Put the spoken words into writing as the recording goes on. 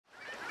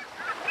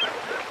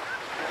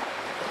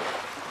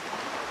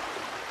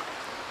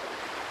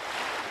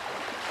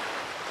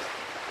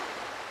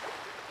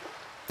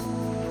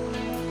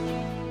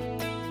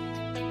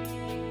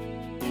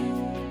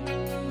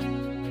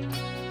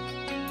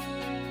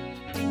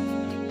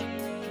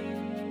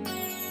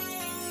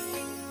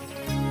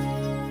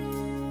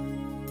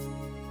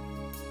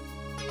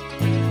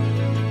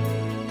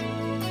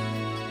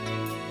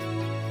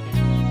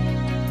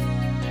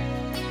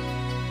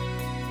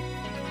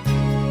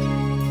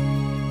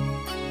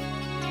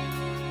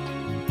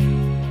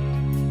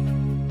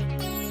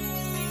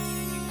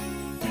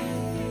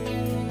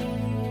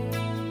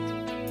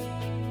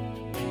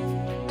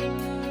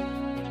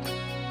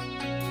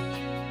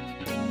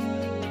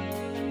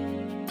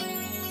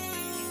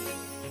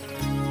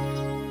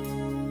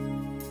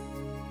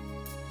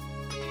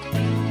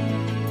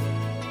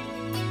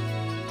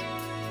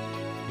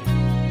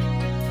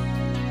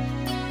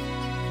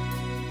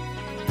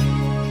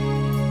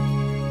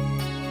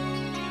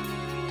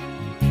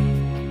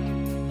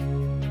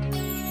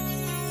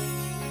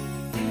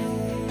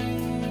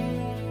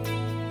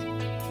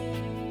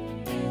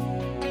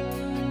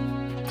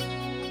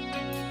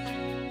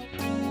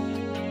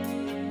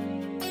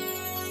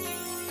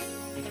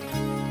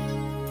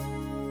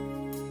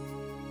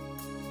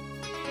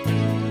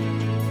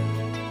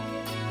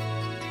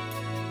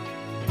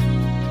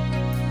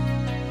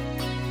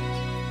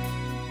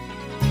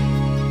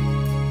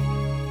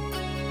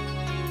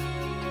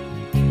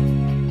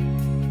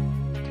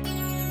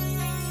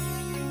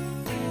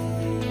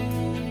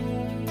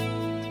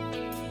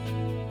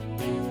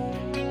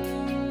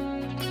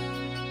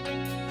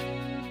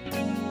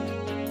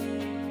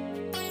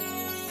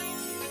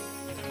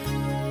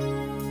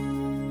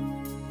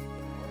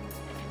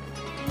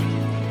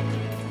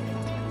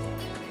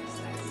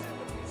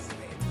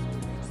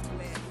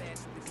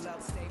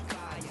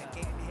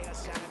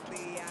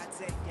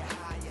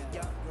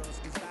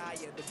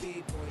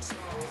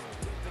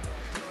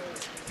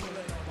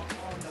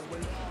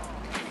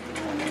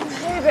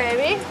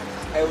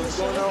Hey, what's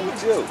going on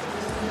with you?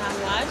 Not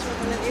much. What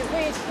can I do for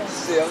you today?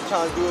 Shit, I'm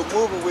trying to do a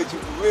movie with you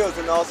for reals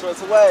in all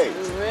sorts of ways.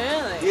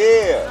 Really?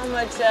 Yeah. How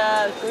much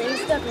green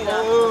stuff you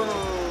got? Ooh,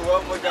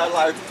 I got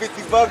like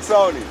 $50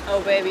 on it.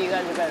 Oh, baby, you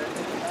gotta do better.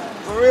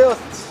 For real?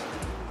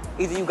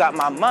 Either you got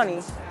my money,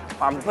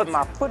 or I'm putting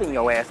my foot in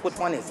your ass. Which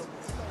one is it?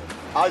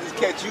 I'll just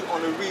catch you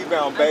on the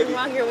rebound, baby.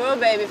 I can rock your world,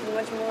 baby, for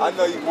much more. I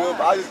know you will,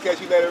 but I'll just catch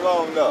you later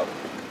on, though.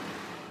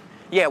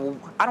 Yeah, well,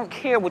 I don't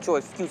care what your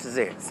excuses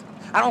is.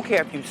 I don't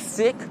care if you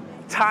sick,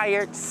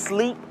 tired,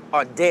 sleep,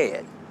 or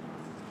dead.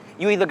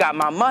 You either got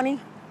my money,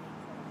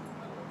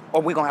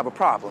 or we gonna have a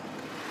problem.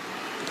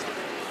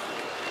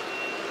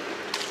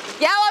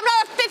 Yeah, well, I'm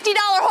not a $50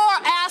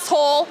 whore,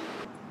 asshole.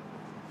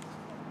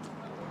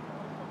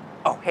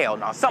 Oh, hell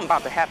no. Something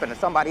about to happen to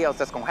somebody else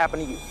that's gonna happen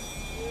to you.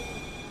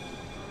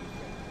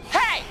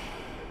 Hey!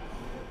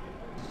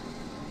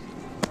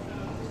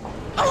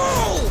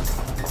 Oh!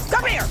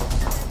 Come here!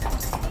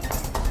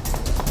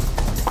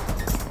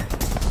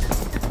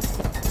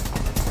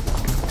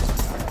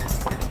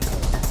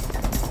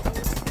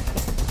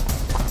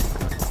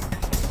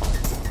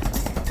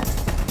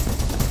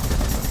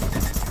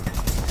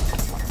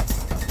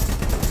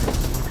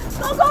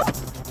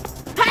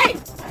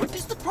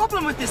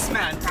 With this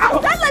man.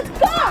 Then let's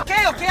go!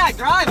 Okay, I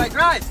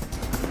drive.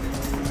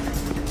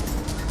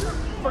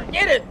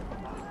 Forget it!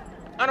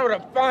 I know where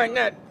to find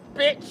that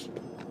bitch.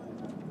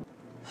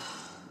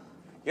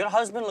 Your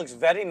husband looks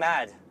very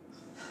mad.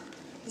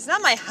 He's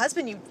not my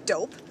husband, you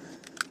dope.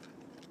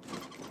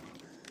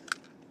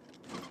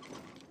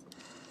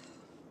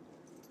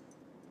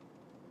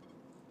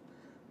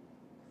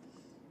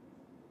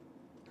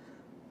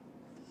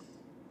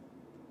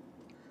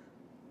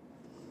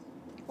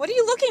 What are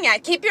you looking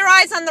at? Keep your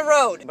eyes on the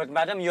road. But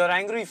madam, your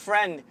angry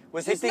friend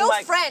was There's hitting no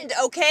friend,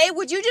 okay?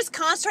 Would you just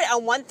concentrate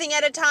on one thing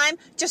at a time?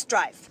 Just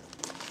drive.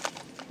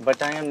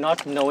 But I am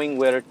not knowing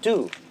where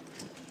to.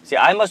 See,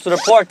 I must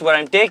report where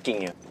I'm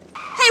taking you.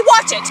 Hey,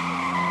 watch it!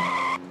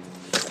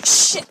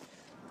 Shit!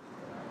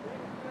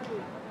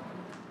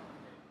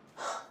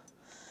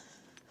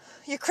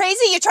 You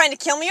crazy? You trying to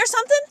kill me or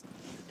something?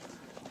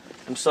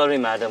 I'm sorry,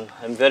 madam.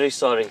 I'm very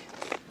sorry.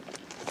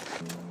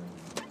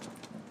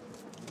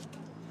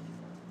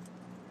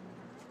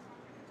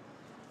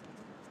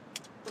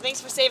 Thanks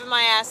for saving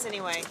my ass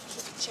anyway. Keep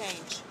the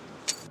change.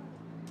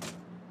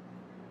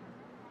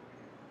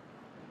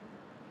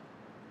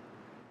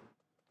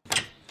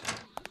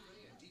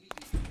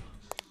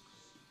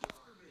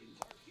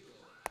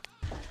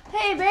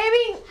 Hey,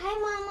 baby. Hi,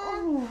 Mama.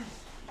 Oh,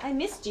 I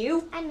missed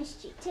you. I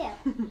missed you too.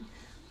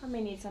 I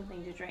may need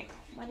something to drink.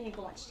 Why don't you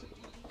go watch TV?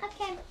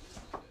 Okay.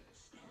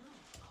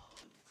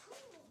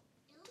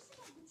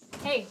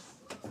 Hey,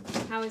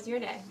 how was your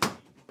day?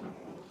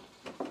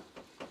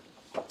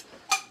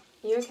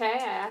 You okay?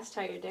 I asked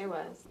how your day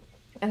was.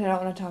 And I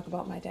don't want to talk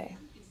about my day.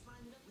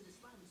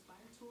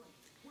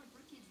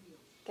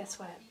 Guess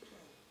what?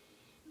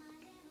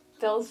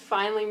 Phil's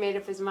finally made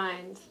up his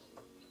mind.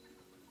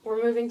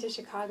 We're moving to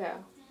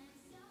Chicago.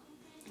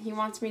 He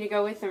wants me to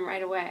go with him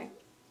right away.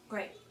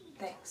 Great,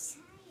 thanks.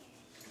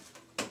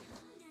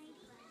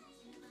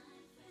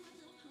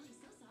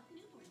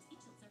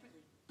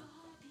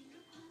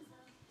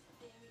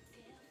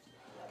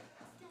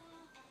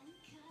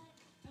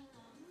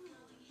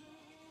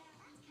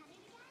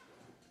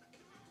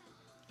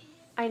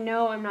 I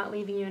know I'm not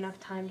leaving you enough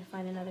time to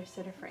find another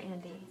sitter for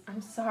Andy. I'm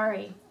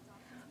sorry.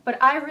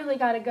 But I really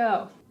gotta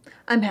go.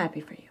 I'm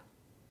happy for you.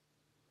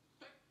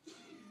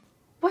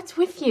 What's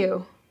with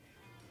you?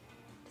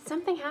 Did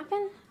something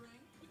happen?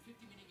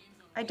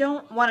 I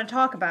don't want to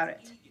talk about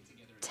it.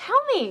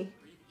 Tell me!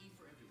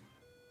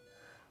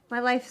 My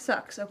life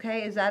sucks,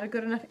 okay? Is that a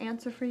good enough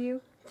answer for you?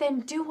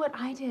 Then do what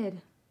I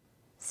did.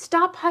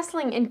 Stop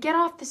hustling and get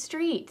off the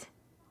street.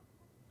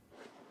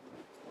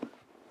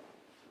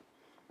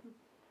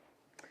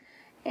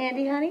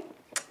 Andy, honey,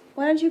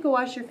 why don't you go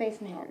wash your face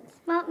and hands?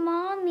 But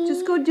Mommy.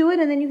 Just go do it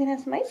and then you can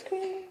have some ice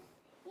cream.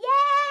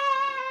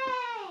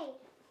 Yay!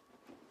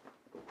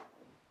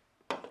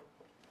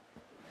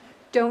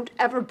 Don't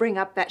ever bring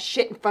up that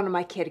shit in front of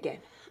my kid again.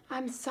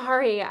 I'm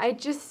sorry, I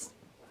just...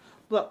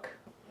 Look,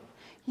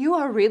 you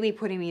are really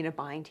putting me in a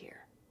bind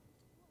here.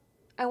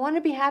 I want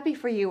to be happy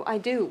for you, I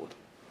do.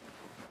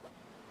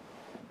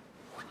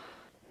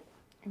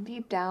 And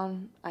deep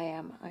down, I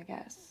am, I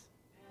guess.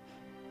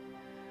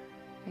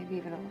 Maybe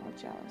even a little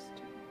jealous,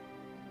 too.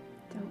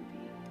 Don't be.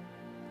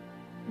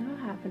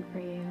 It'll happen for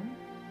you.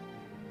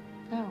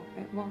 No,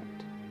 it won't.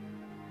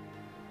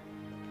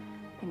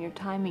 And your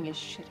timing is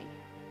shitty.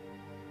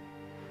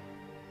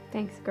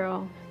 Thanks,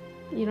 girl.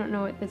 You don't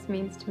know what this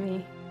means to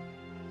me.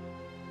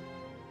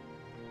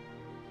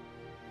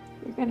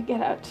 You're gonna get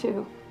out,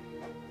 too.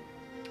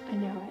 I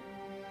know it.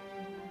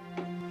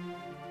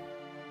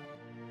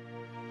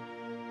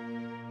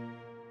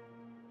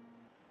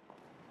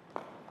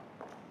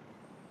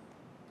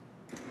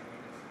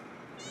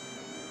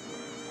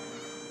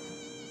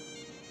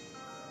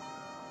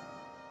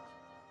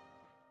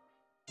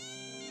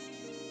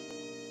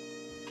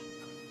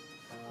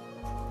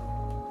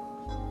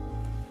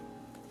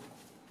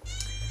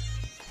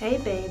 Hey,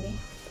 baby.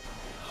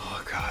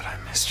 Oh, God, I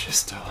missed you,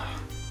 Stella.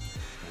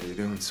 How you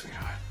doing,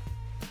 sweetheart?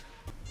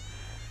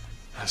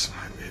 How's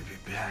my baby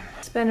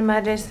been? Spending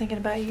my days thinking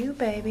about you,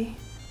 baby.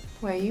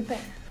 Where you been?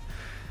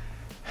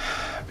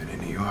 I've been in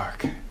New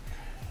York.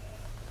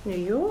 New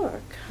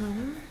York,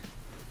 huh?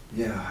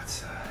 Yeah,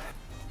 it's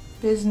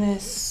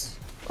Business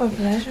or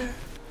pleasure?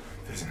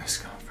 business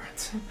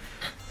conference.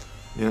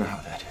 You know how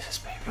that is,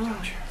 baby,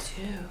 don't you?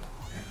 I do.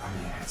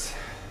 I mean, it's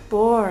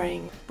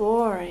Boring,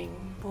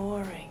 boring,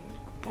 boring,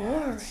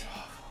 boring. it's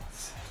awful.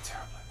 It's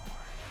terribly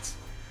boring.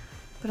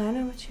 But I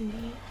know what you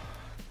need.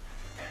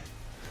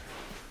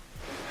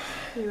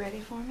 You ready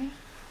for me?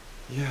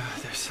 Yeah,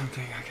 there's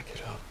something I could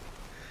get up.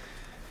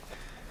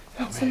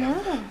 What's the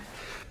matter?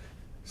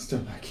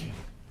 Still, I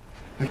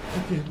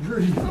can't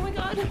breathe. Oh my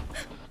God.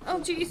 Oh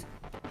jeez.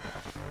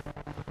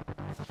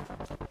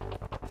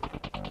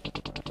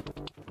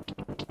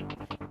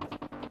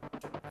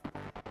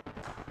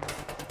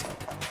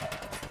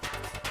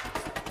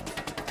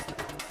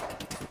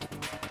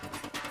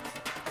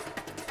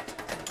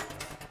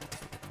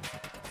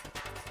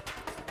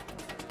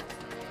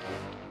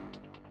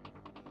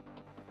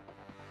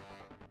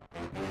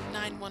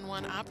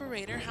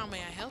 Operator, how may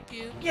I help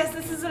you? Yes,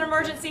 this is an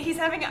emergency. He's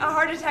having a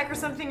heart attack or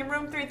something in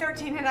room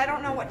 313, and I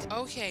don't know what to...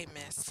 Okay,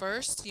 miss.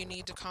 First, you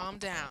need to calm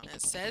down.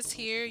 It says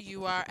here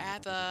you are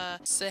at the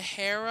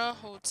Sahara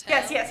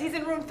Hotel. Yes, he's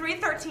in room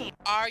 313.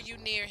 Are you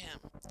near him?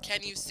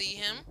 Can you see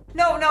him?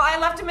 No, I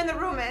left him in the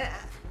room, and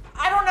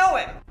I don't know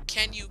him.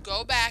 Can you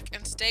go back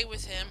and stay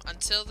with him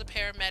until the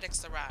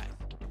paramedics arrive?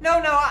 No,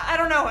 I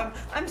don't know him.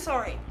 I'm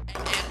sorry.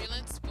 An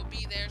ambulance will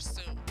be there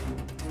soon.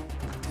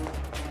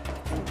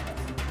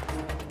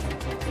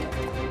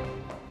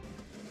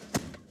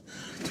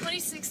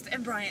 26th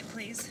and Bryant,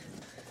 please.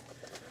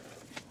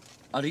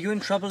 Are you in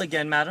trouble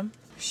again, madam?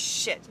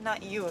 Shit,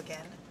 not you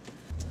again.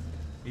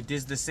 It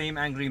is the same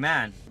angry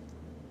man.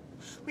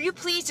 Will you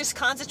please just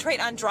concentrate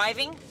on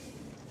driving?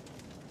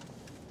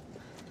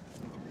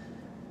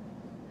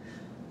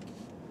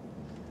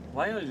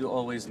 Why are you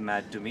always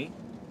mad to me?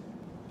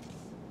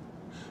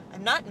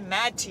 I'm not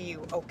mad to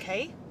you,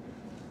 okay?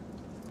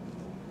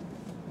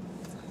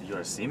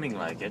 You're seeming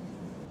like it.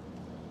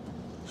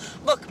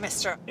 Look,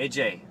 mister.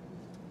 AJ.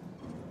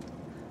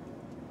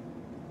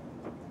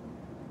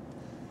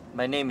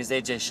 My name is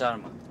AJ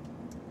Sharma.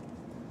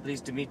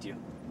 Pleased to meet you.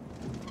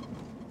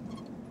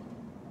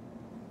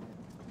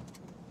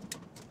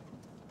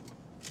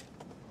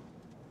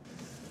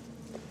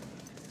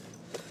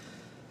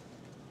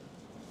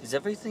 Is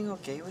everything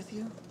okay with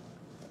you?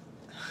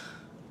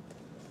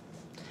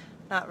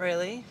 Not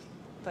really,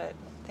 but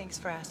thanks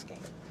for asking.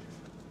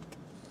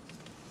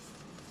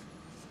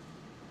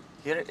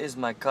 Here is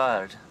my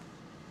card.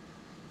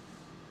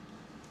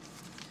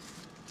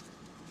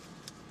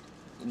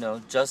 You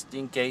know, just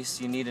in case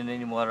you need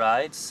any more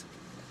rides,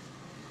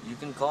 you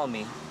can call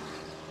me.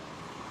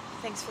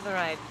 Thanks for the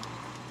ride.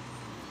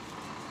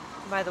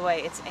 By the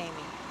way, it's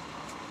Amy.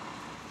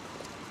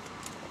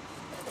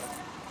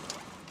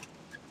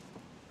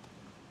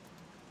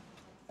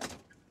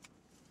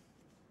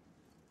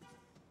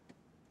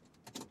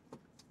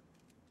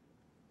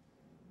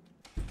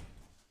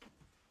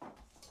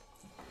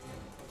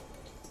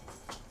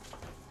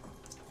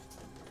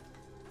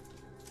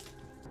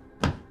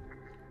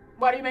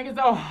 Why do you make it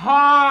so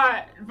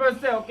hard for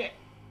Silky?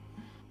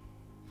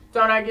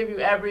 Don't I give you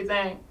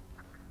everything?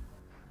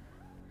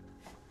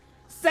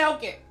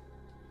 Silky,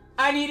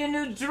 I need a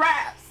new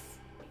dress.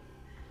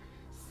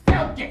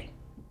 Silky.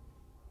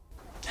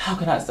 How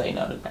can I say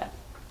no to that?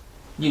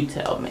 You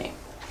tell me.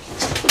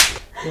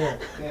 Good.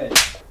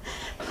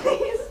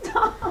 Please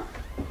stop. Tell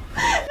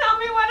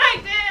me what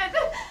I did.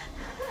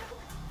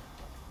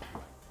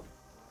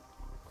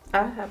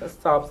 I have a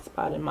soft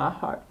spot in my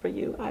heart for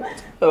you. I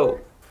do.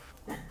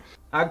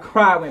 I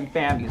cry when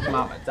family's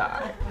mama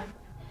died.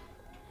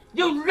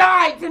 You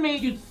lied to me.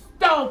 You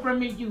stole from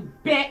me, you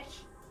bitch.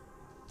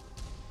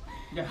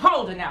 You're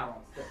holding out on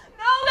stuff.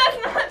 No,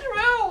 that's not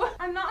true.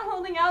 I'm not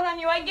holding out on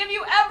you. I give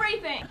you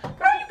everything.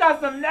 Girl, you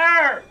got some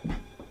nerve.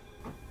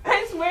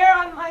 I swear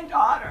on my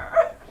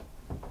daughter.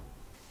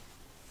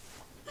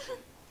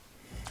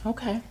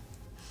 Okay.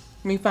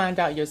 Let me find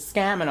out you're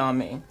scamming on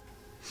me.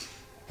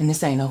 And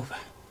this ain't over.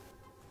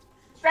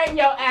 Straighten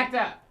your act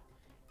up.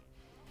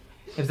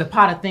 If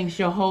Zapata thinks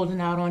you're holding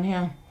out on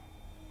him,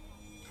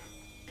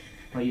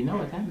 well, you know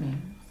what that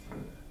means.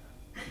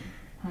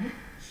 Huh?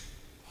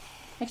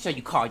 Make sure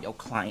you call your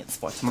clients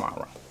for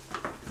tomorrow.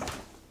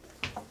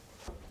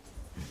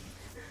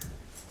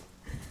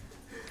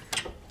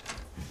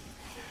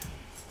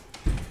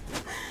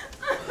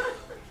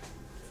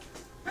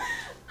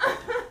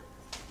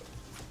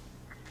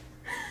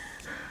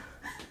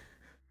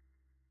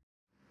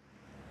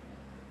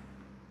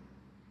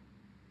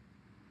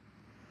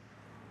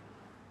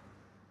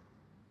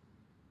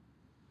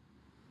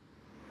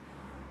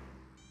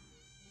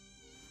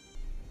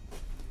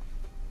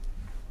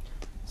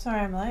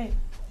 Sorry I'm late.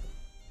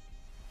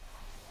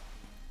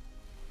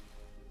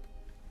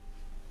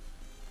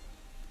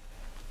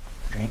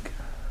 Drink.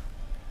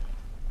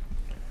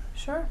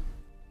 Sure.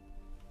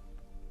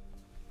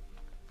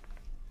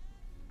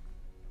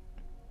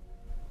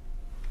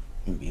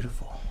 You're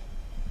beautiful.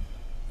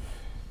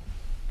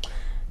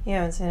 You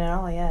haven't seen it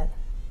all yet.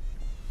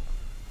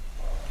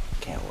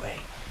 Can't wait.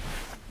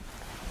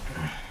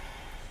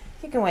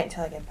 You can wait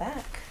till I get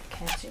back,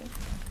 can't you?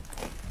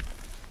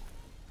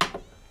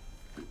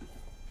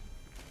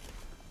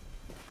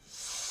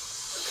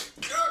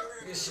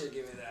 You should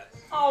give me that.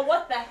 Oh,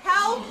 what the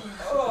hell?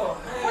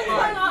 Oh, What's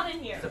going on in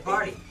here? It's a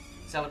party.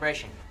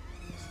 Celebration.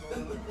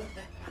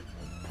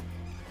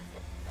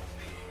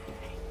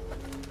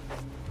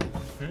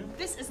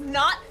 This is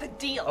not the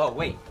deal. Oh,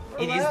 wait.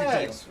 It is the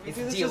deal. It's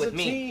the deal with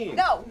me.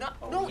 No, no,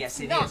 Oh, no, yes,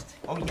 it's it not. is.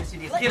 Oh, yes,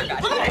 it is. Let Get her, me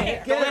guys.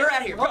 out. Get her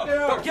out of here. Go, let her out of here.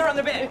 Go, go, get her on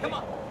the bed. Come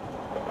on.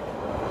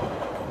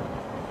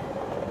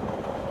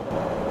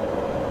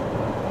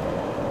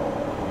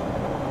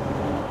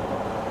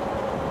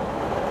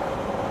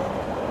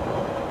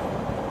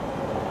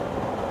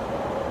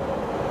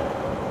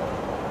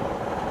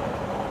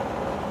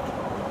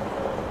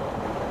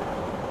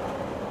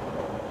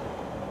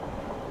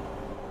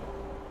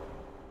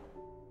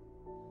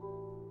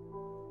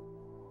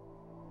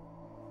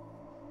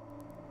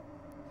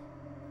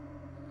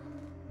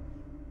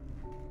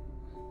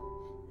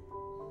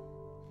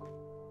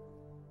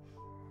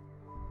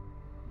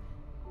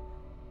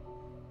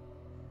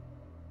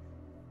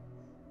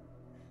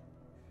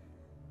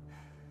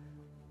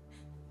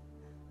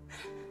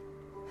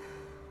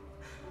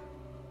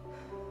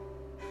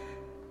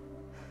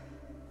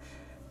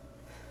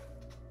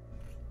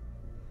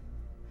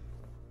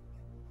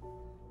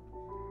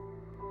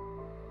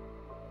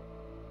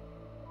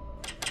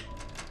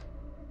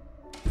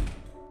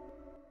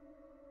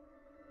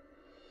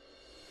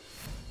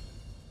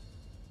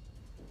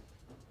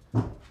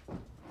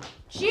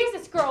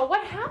 Jesus, girl,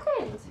 what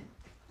happened?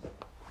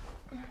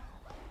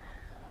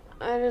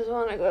 I just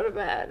want to go to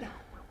bed.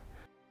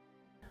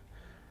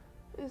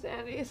 Is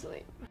Andy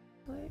asleep?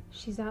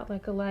 She's out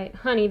like a light.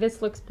 Honey,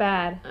 this looks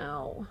bad.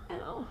 Ow.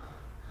 Ow.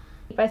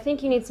 I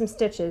think you need some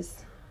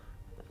stitches.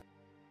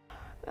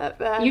 That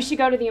bad? You should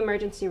go to the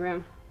emergency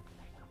room.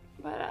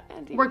 But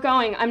Andy... We're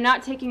going. I'm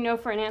not taking no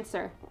for an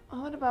answer.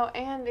 What about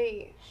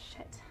Andy?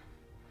 Shit.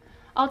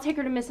 I'll take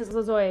her to Mrs.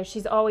 Lazoya.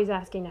 She's always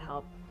asking to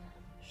help.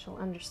 She'll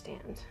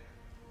understand.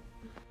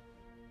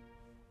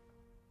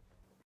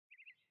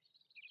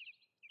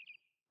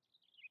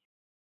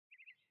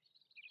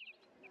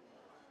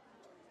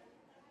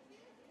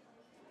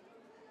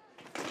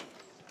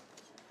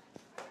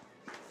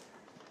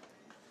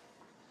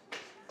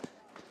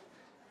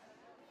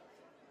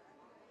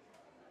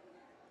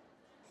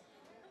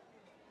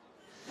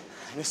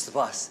 I missed the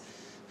bus.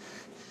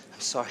 I'm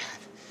sorry.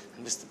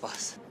 I missed the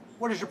bus.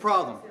 What is your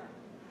problem?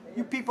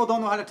 You people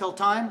don't know how to tell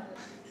time?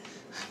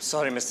 I'm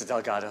sorry, Mr.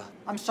 Delgado.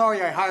 I'm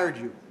sorry I hired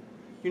you.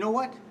 You know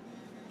what?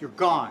 You're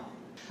gone.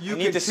 You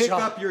need can this pick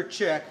job. up your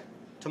check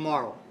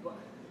tomorrow.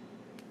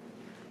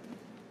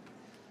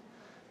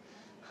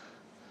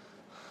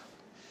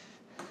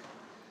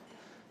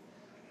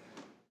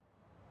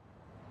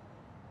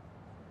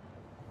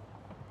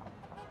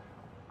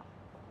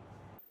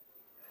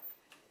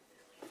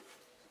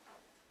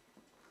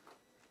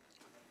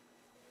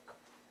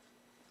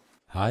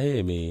 Hi,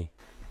 Amy.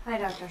 Hi,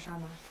 Dr.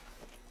 Sharma.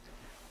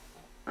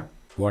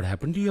 What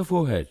happened to your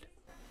forehead?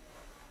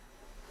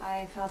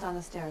 I fell down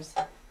the stairs.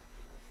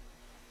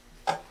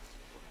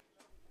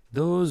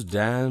 Those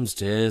damn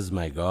stairs,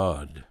 my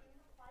God.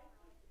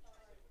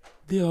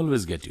 They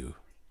always get you.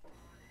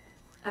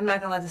 I'm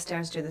not gonna let the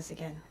stairs do this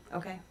again,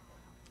 okay?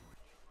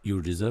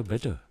 You deserve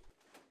better.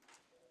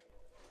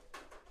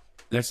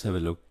 Let's have a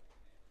look.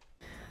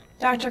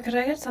 Doctor, could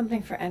I get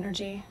something for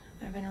energy?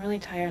 I've been really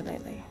tired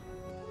lately.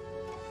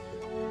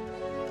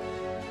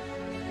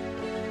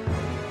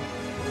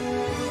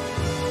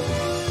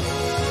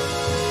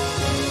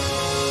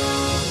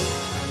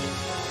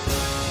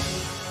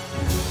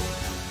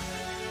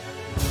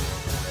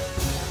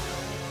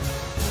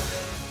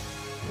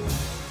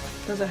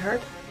 Does it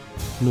hurt?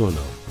 No,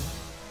 no.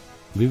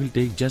 We will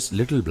take just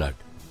little blood.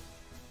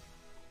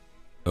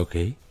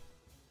 Okay?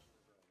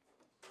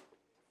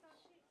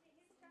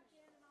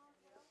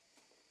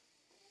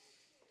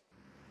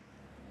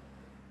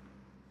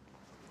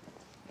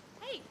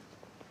 Hey.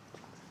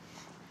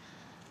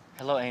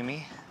 Hello,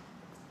 Amy.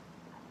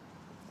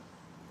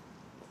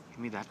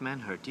 Amy, that man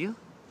hurt you?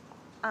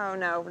 Oh,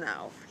 no,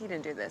 no. He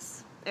didn't do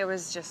this. It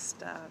was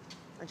just,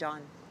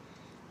 John.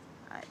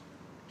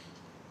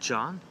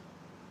 John?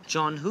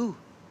 John who?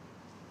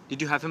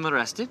 Did you have him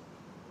arrested?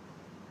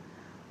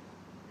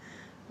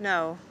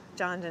 No,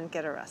 John didn't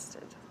get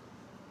arrested.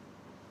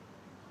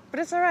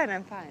 But it's all right,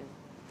 I'm fine.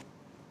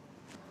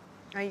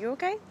 Are you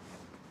okay?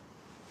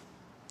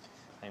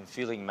 I'm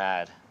feeling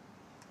mad.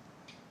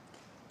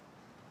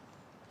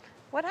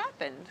 What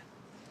happened?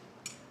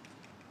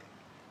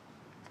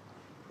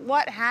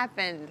 What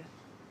happened?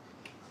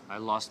 I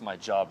lost my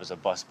job as a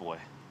busboy.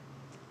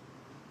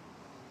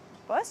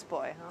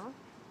 Busboy, huh?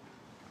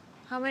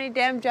 How many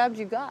damn jobs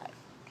you got?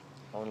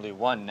 Only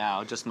one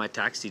now, just my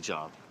taxi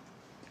job.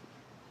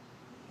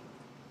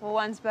 Well,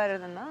 one's better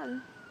than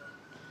none.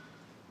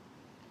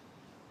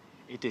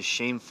 It is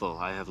shameful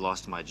I have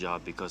lost my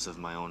job because of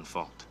my own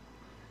fault.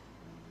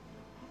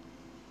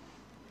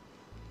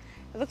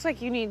 It looks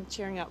like you need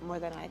cheering up more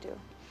than I do.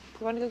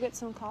 You want to go get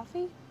some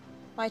coffee?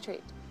 My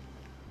treat.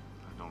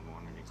 I don't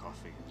want any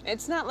coffee.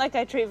 It's not like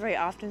I treat very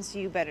often, so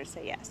you better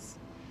say yes.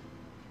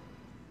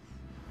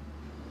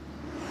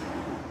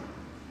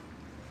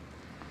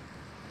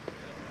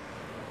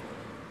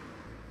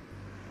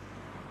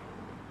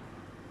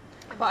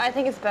 Well, I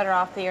think it's better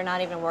off that you're not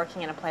even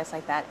working in a place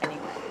like that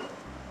anyway.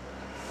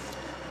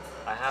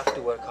 I have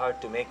to work hard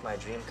to make my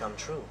dream come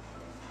true.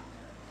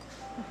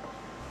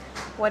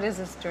 What is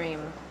this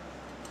dream?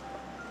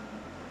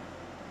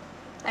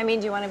 I mean,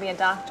 do you want to be a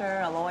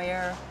doctor, a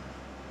lawyer,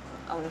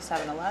 own a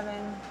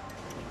 7-Eleven?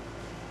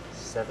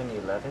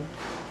 7-Eleven?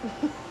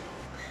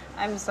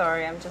 I'm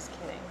sorry, I'm just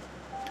kidding.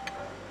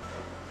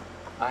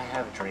 I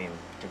have dreamed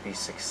to be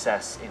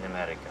success in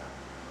America.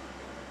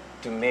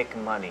 To make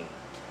money,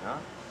 huh?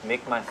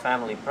 Make my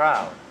family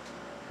proud.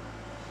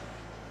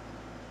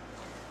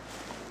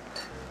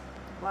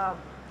 Well,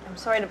 I'm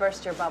sorry to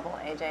burst your bubble,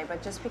 AJ,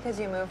 but just because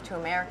you moved to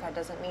America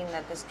doesn't mean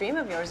that this dream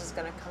of yours is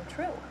going to come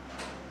true.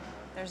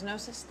 There's no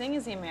such thing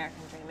as the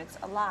American dream. It's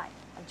a lie,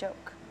 a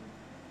joke.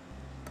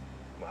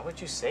 Why would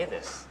you say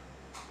this?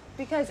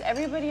 Because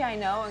everybody I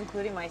know,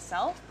 including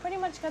myself, pretty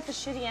much got the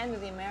shitty end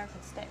of the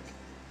American stick.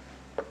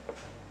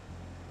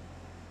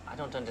 I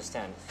don't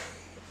understand.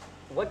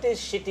 What is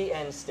shitty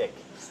and stick?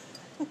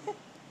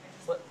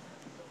 What?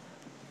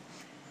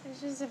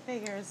 It's just a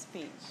figure of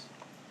speech.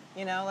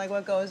 You know, like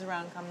what goes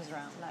around comes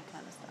around, that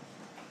kind of stuff.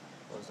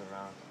 Goes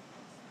around.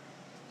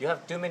 You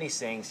have too many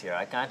sayings here.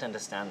 I can't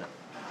understand them.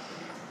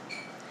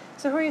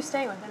 So who are you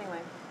staying with anyway?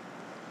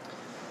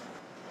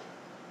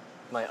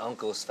 My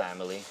uncle's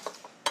family.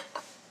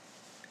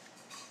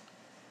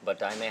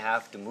 But I may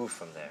have to move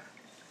from there.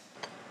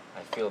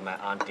 I feel my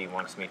auntie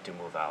wants me to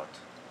move out.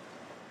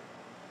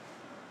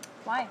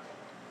 Why?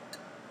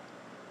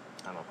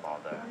 I'm a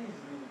bother.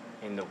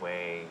 In the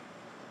way.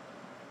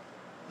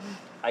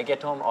 I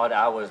get home odd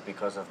hours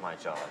because of my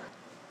job.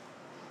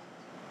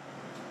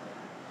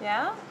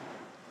 Yeah?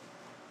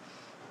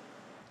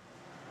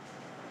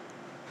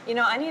 You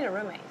know, I need a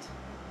roommate.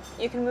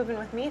 You can move in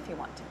with me if you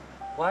want to.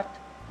 What?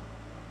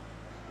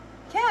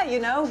 Yeah, you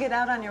know, get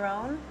out on your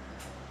own.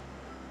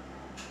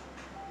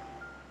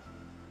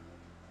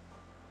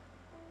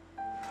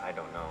 I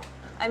don't know.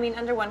 I mean,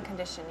 under one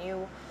condition.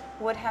 You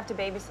would have to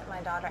babysit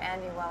my daughter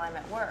Andy while I'm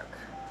at work.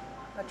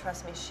 But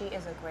trust me, she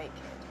is a great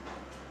kid.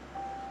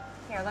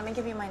 Here, let me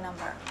give you my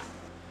number.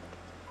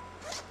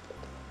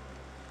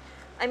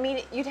 I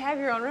mean, you'd have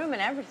your own room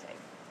and everything.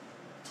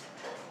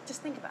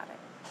 Just think about it.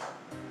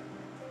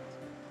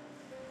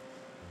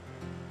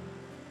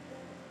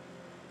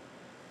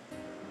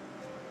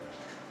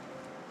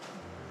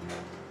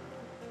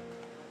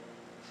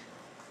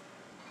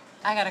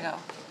 I gotta go.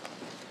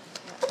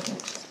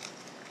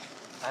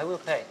 I will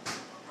pay.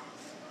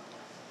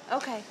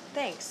 Okay,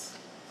 thanks.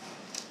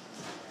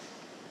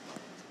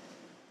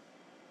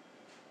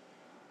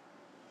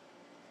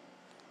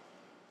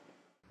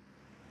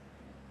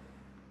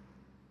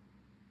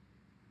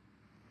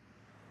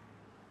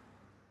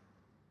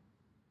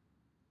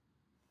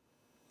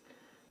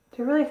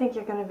 Do you really think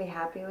you're going to be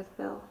happy with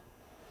Bill?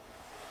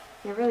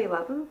 You really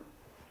love him?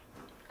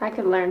 I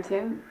could learn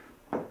to.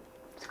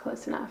 It's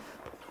close enough.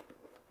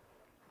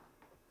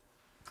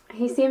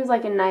 He seems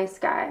like a nice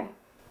guy.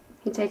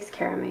 He takes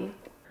care of me.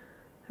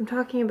 I'm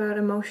talking about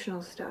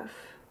emotional stuff.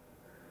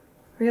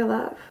 Real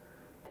love.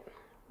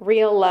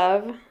 Real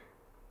love?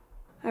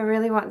 I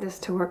really want this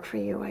to work for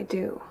you, I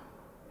do.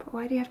 But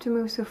why do you have to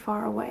move so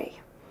far away?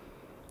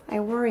 I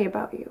worry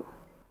about you.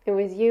 It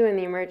was you in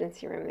the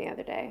emergency room the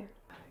other day.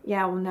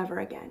 Yeah, well,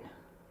 never again.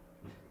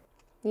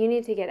 You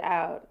need to get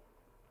out.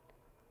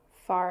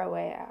 Far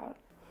away out.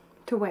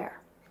 To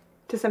where?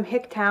 To some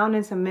hick town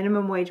and some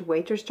minimum wage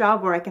waitress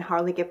job where I can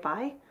hardly get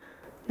by?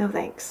 No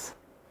thanks.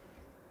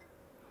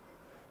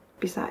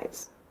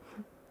 Besides,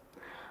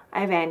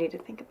 I have Andy to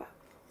think about.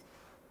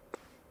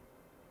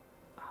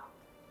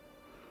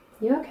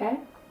 You okay?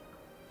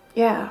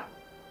 Yeah.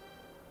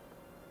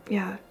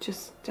 Yeah,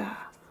 just,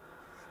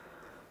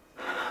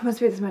 must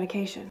be this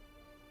medication.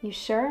 You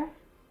sure?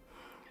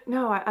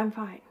 No, I'm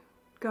fine.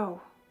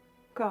 Go.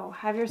 Go.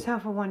 Have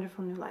yourself a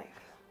wonderful new life.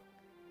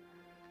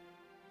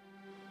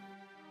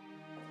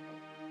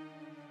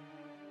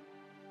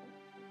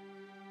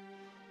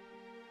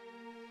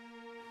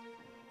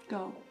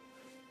 Go.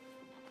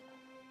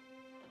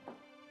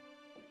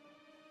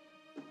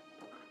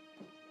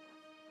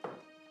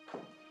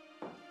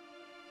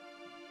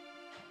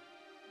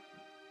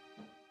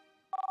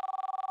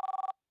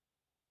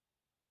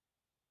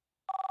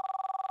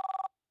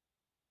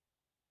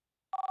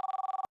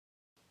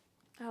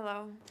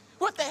 Hello.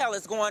 What the hell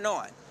is going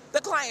on?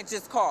 The client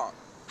just called.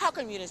 How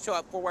come you didn't show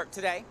up for work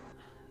today?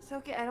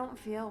 Soki, I don't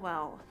feel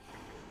well.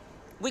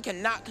 We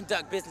cannot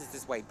conduct business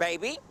this way,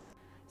 baby.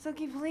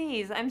 Soki,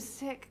 please. I'm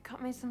sick.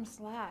 Cut me some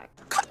slack.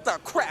 Cut the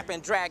crap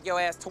and drag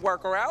your ass to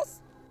work or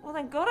else. Well,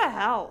 then go to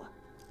hell.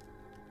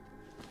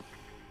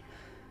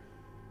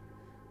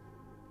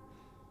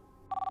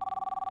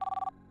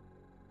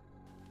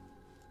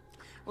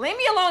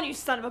 phone, you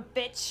son of a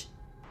bitch!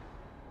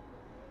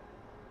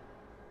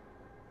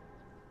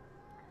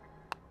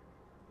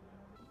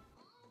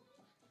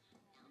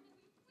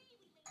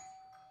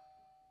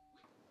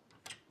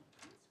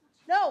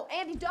 No,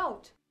 Andy,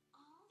 don't.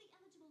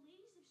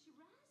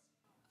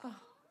 Oh,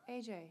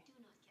 AJ.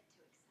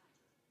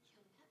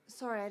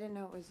 Sorry, I didn't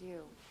know it was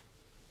you.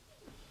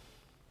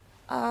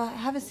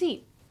 Have a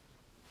seat.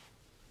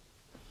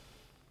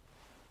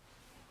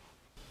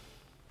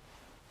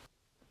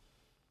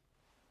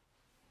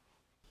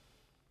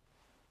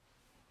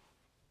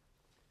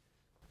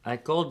 I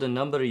called the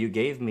number you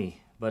gave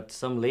me, but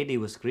some lady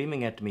was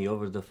screaming at me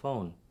over the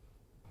phone.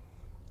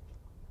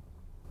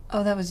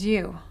 Oh, that was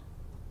you.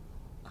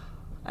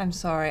 I'm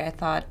sorry, I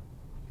thought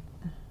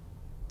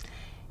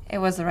it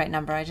was the right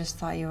number. I just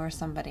thought you were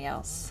somebody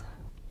else.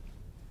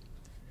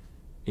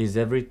 Is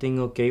everything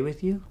okay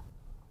with you?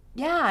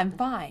 Yeah, I'm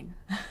fine.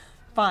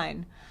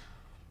 Fine.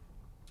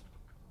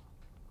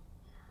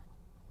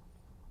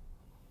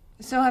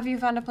 So have you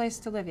found a place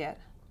to live yet?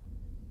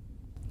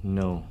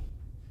 No.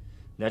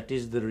 That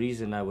is the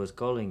reason I was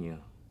calling you.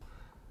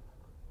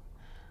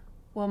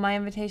 Well, my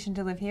invitation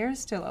to live here is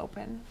still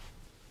open.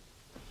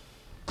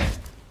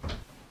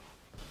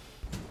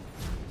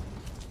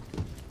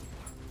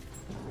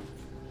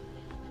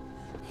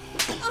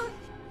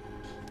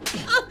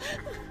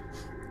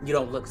 You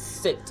don't look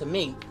sick to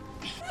me.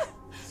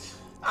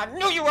 I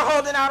knew you were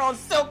holding out on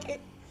Silky,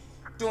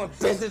 doing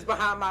business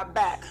behind my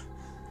back.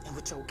 And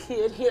with your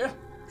kid here,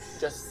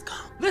 just scum.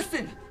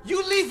 Listen,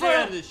 you leave her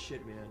out of this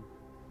shit, man.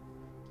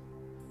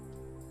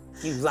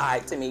 You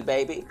lied to me,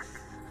 baby.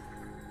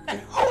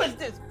 And who is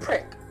this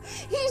prick?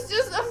 He's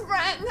just a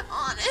friend,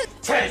 honest.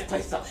 Tear this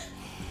place up.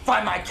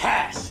 Find my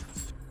cash.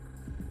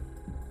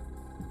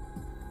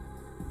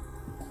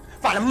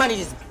 Find the money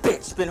this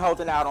bitch been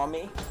holding out on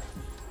me.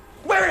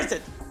 Where is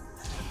it?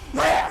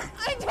 Where?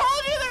 I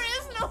told you there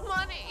is no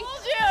money. I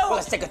told you. Well,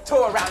 let's take a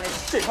tour around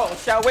this shithole,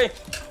 shall we?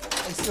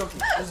 Hey, Silky,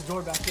 there's a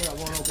door back there I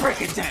won't open.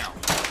 Break it down.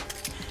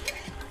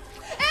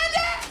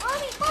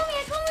 Mommy,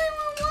 I called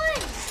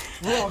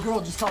 911. Little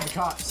girl just called the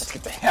cops. Let's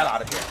get the hell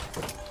out of here.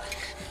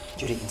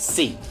 You didn't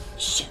see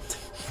shit.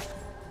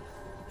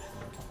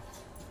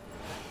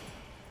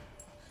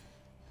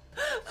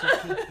 It's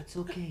okay, it's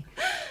okay.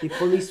 The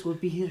police will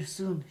be here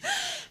soon.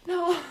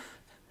 No.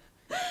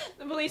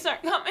 The police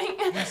aren't coming.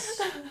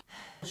 Yes.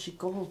 She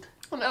called.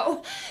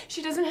 No,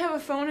 she doesn't have a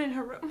phone in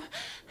her room.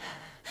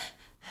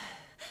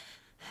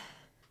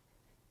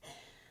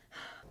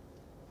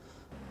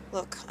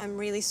 Look, I'm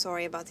really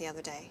sorry about the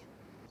other day.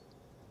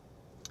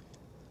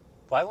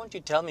 Why won't you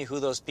tell me who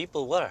those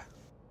people were?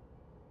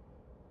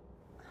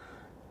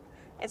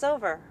 It's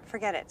over.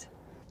 Forget it.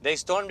 They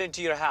stormed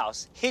into your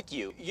house, hit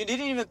you. You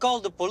didn't even call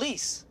the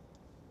police.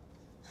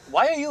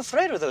 Why are you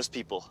afraid of those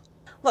people?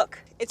 Look,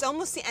 it's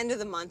almost the end of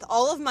the month.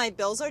 All of my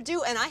bills are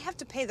due, and I have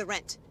to pay the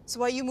rent.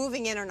 So are you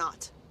moving in or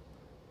not?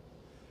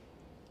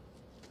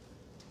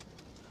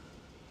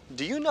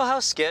 Do you know how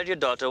scared your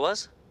daughter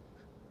was?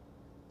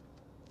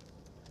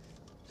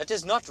 That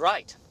is not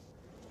right.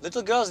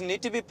 Little girls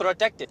need to be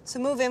protected. So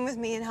move in with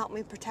me and help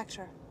me protect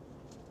her.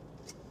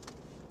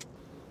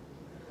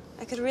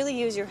 I could really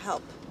use your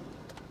help.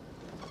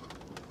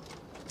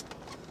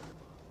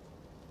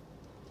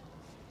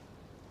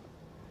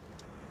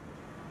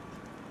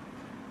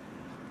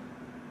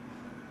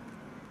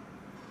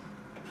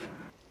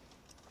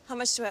 How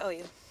much do I owe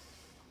you?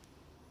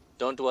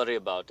 Don't worry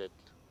about it.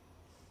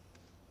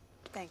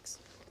 Thanks.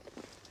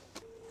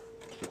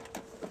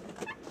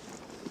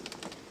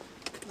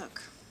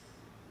 Look,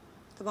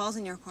 the ball's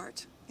in your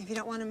court. If you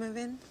don't want to move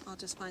in, I'll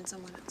just find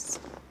someone else.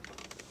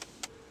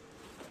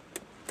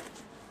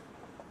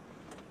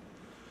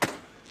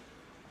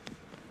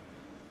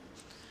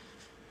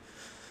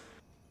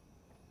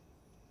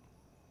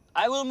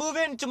 I will move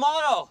in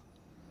tomorrow.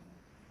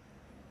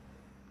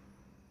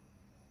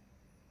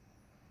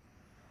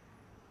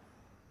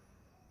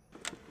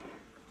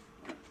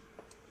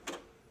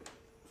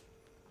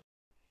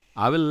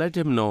 I will let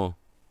him know.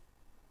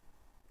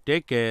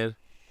 Take care.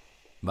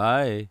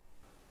 Bye.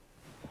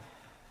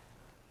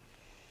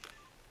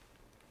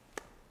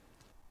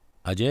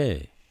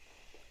 Ajay,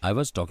 I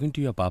was talking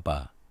to your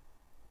papa,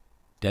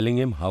 telling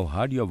him how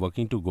hard you are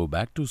working to go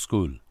back to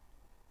school.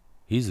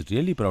 He's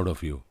really proud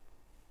of you.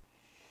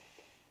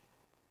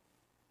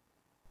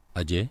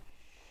 Ajay,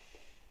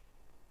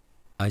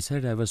 I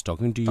said I was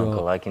talking to your...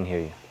 Uncle, I can hear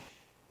you.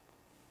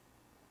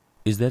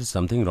 Is there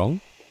something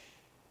wrong?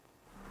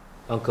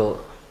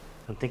 Uncle,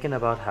 I'm thinking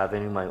about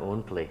having my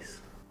own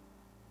place.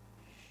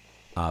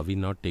 Are we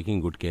not taking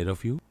good care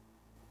of you?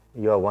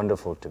 You are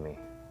wonderful to me.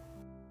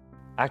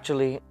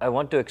 Actually, I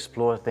want to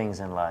explore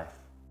things in life.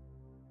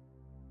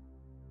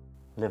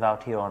 Live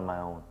out here on my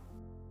own.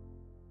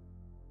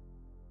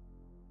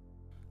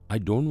 I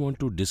don't want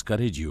to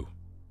discourage you.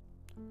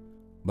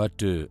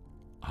 But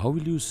how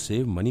will you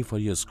save money for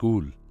your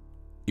school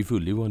if you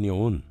live on your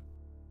own?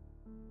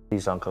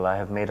 Please, Uncle, I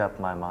have made up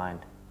my mind.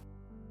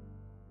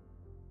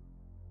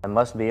 I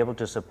must be able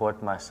to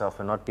support myself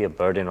and not be a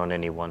burden on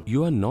anyone.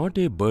 You are not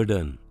a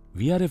burden.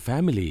 We are a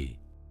family.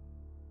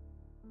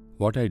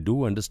 what I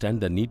do understand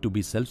the need to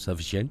be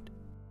self-sufficient.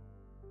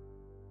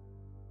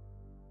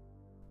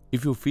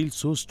 If you feel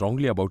so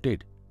strongly about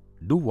it,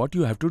 do what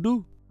you have to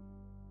do.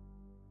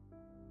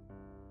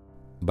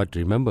 But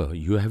remember,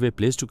 you have a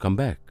place to come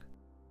back.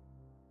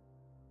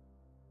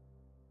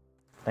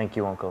 Thank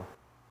you, Uncle.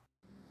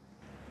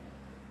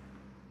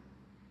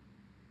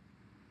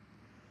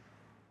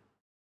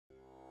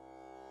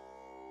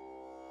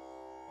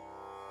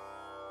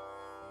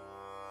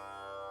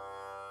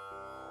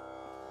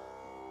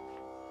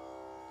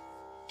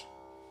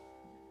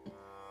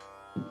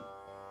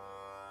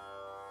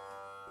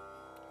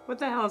 What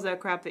the hell is that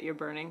crap that you're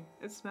burning?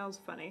 It smells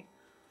funny.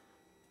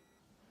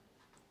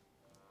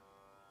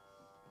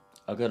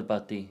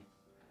 Agarbatti.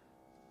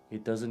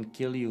 It doesn't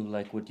kill you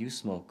like what you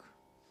smoke.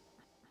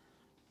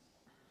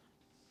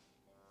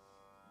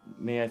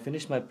 May I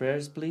finish my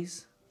prayers,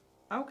 please?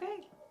 Okay,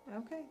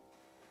 okay.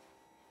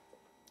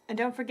 And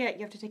don't forget,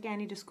 you have to take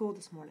Annie to school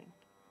this morning.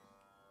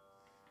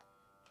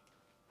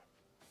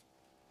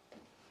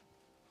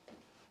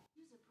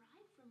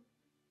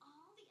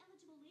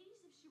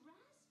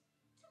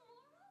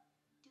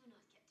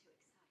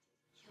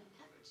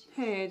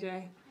 Hey,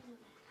 AJ.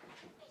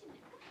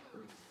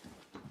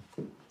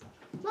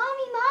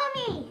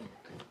 Mommy!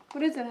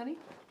 What is it, honey?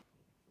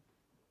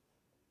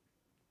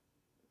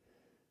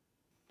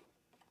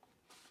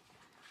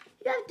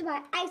 You have to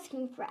buy ice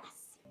cream for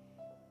us.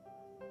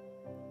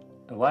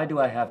 Why do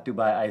I have to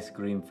buy ice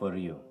cream for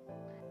you?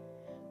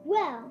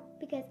 Well,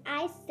 because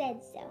I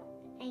said so.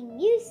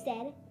 And you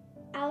said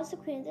I was the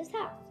queen of this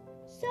house.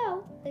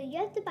 So you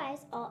have to buy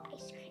us all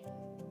ice cream.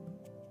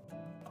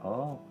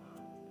 Oh,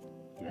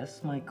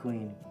 yes, my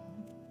queen.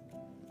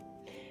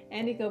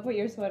 Andy, go put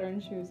your sweater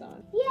and shoes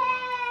on. Yay!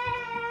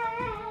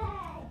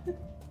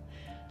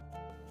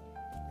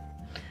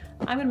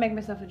 I'm gonna make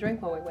myself a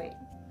drink while we wait.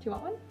 Do you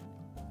want one?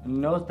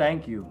 No,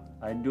 thank you.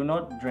 I do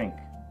not drink.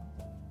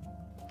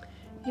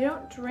 You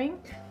don't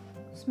drink,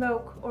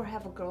 smoke, or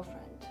have a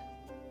girlfriend.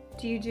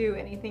 Do you do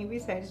anything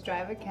besides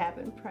drive a cab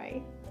and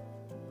pray?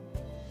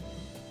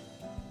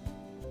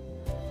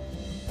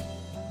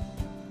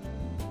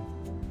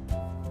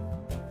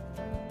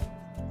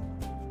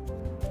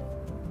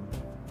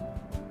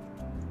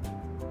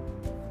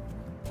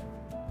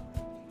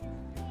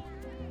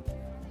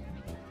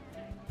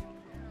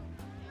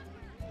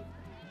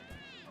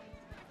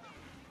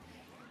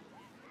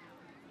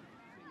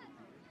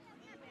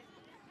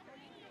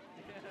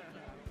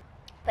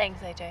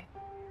 Thanks, AJ.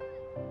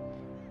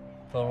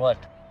 For what?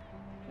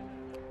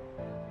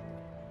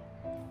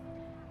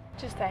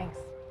 Just thanks.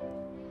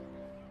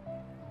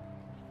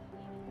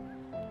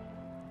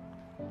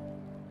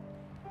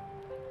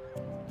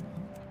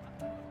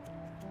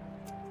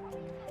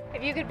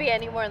 If you could be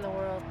anywhere in the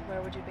world,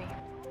 where would you be?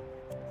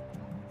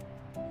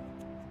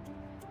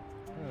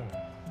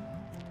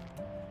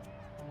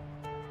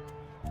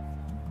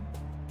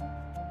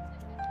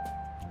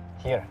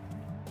 Here.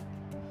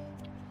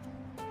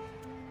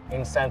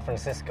 In San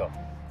Francisco.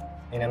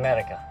 In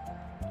America.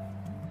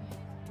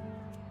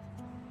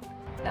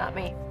 Not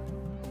me.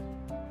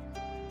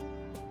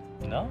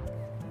 No?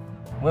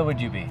 Where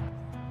would you be?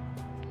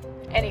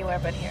 Anywhere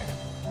but here.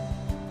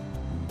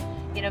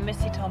 You know,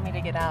 Missy told me to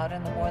get out,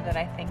 and the more that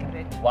I think of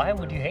it... Why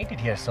would you hate it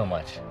here so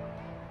much?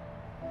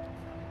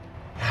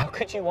 How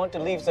could you want to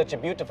leave such a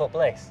beautiful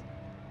place?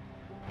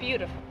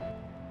 Beautiful.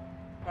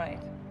 Right.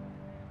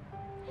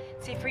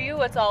 See, for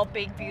you, it's all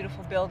big,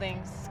 beautiful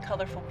buildings,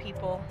 colorful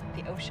people,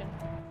 the ocean.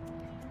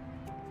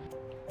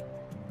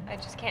 I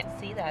just can't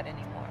see that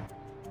anymore.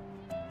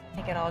 I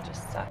think it all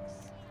just sucks.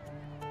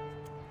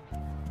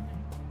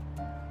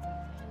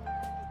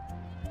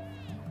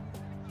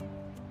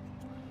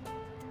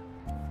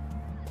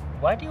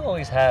 Why do you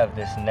always have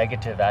this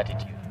negative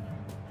attitude?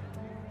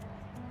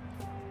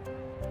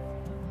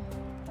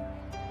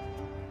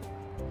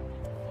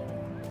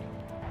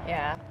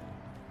 Yeah.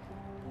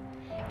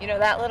 You know,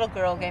 that little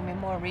girl gave me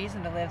more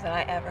reason to live than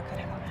I ever could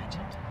have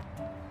imagined.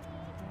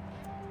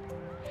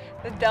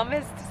 The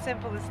dumbest,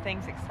 simplest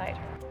things excite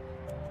her.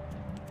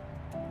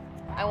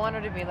 I want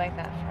her to be like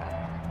that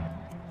forever.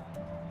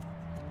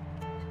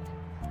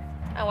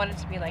 I want it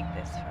to be like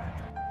this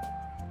forever.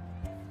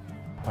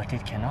 But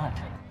it cannot.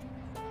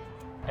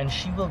 And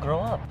she will grow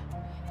up.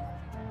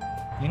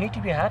 You need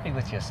to be happy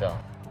with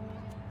yourself.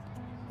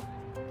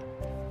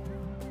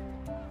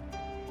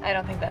 I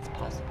don't think that's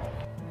possible.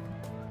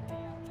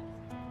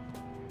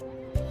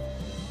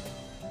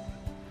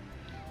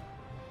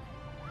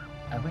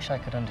 I wish I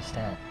could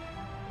understand.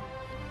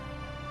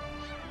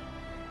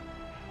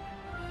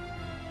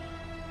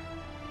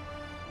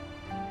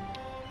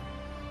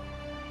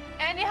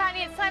 Andy,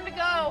 honey, it's time to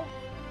go.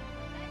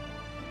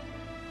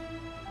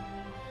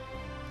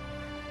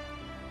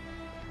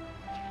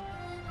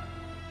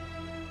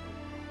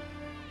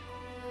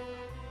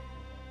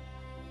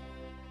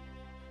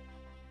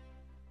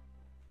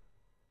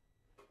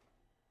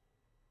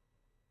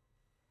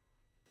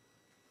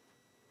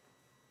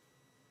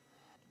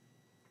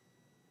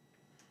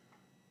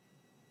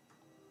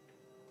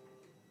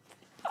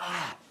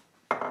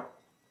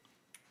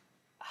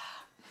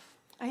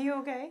 you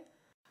okay?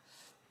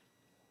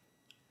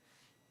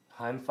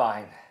 I'm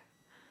fine.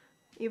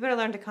 You better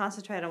learn to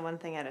concentrate on one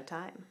thing at a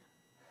time.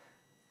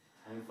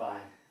 I'm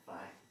fine.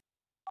 Fine.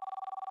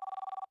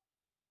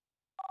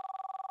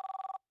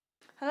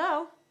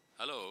 Hello?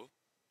 Hello,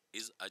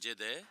 is Ajay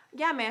there?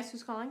 Yeah, may I ask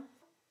who's calling?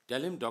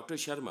 Tell him Dr.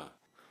 Sharma.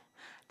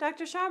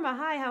 Dr. Sharma,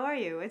 hi, how are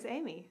you? It's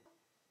Amy.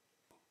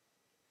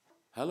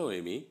 Hello,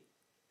 Amy.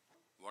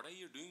 What are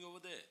you doing over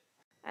there?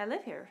 I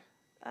live here.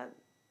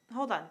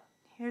 Hold on.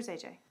 Here's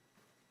AJ.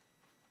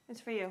 It's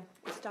for you.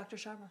 It's Dr.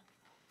 Sharma.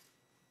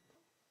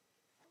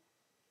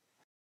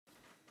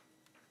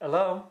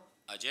 Hello?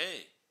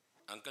 Ajay,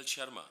 Uncle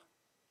Sharma.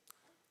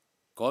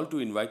 Call to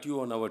invite you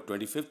on our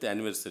 25th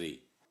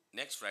anniversary.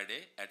 Next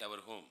Friday at our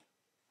home.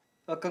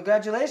 Well,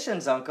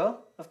 congratulations, Uncle.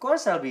 Of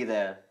course I'll be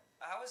there.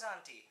 How is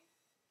Auntie?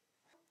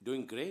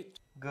 Doing great.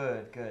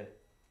 Good, good.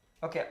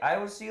 Okay, I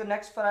will see you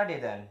next Friday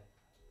then.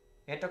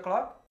 8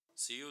 o'clock?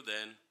 See you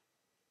then.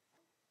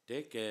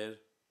 Take care.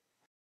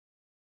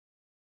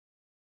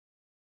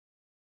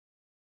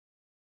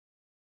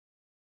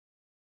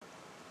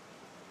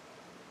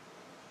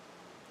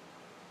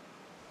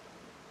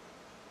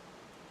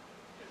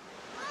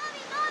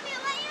 Mommy,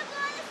 why are you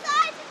going to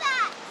science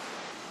class?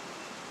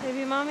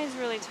 Baby, Mommy's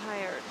really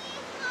tired.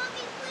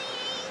 Mommy,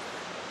 please.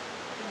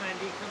 Come on,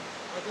 Andy, come.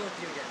 I'll go with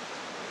you again.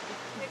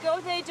 You go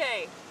with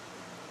AJ.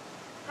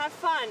 Have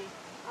fun.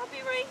 I'll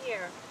be right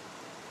here.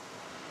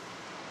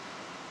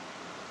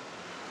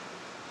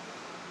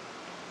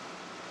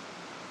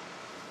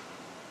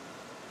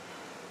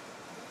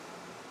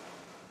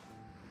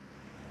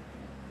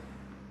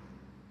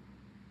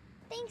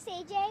 Thanks,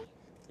 AJ.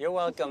 You're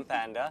welcome,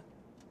 Panda.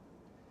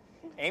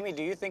 Amy,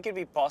 do you think it'd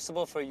be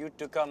possible for you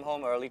to come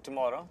home early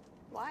tomorrow?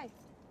 Why?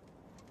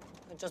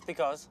 Just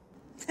because.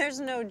 There's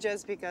no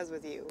just because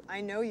with you. I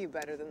know you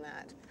better than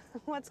that.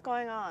 What's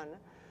going on?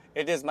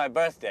 It is my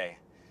birthday.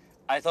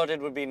 I thought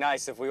it would be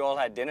nice if we all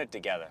had dinner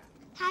together.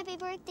 Happy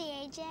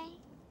birthday, AJ.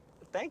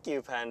 Thank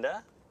you,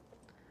 Panda.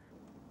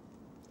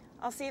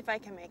 I'll see if I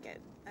can make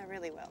it. I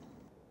really will.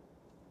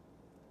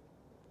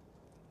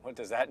 What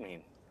does that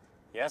mean?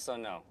 Yes or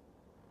no?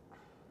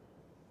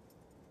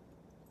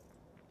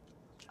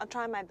 I'll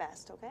try my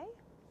best, okay?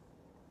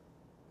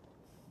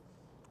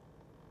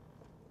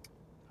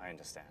 I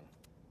understand.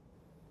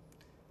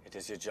 It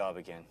is your job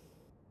again.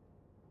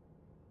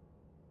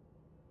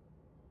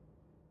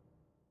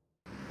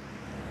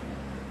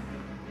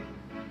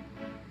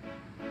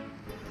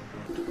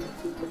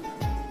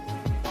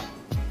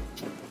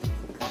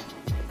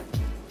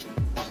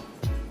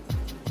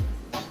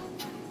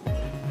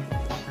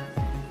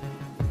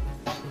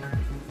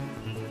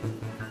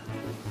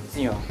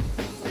 Senor.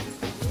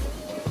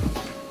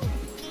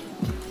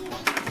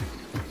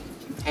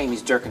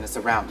 Amy's jerking us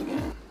around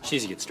again. She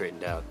needs to get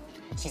straightened out.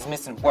 She's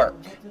missing work.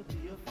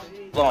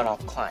 Blowing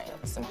off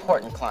clients,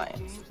 important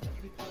clients.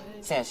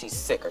 Saying she's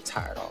sick or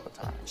tired all the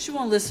time. She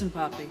won't listen,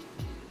 Poppy.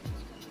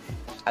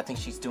 I think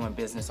she's doing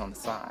business on the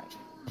side.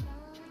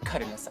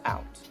 Cutting us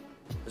out.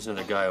 There's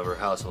another guy over her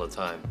house all the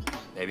time.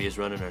 Maybe he's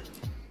running her.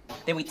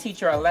 Then we teach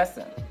her a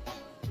lesson.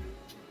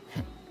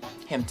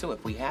 Him too,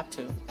 if we have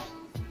to.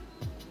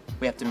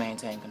 We have to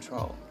maintain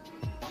control.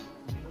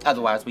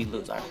 Otherwise, we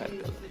lose our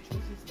credibility.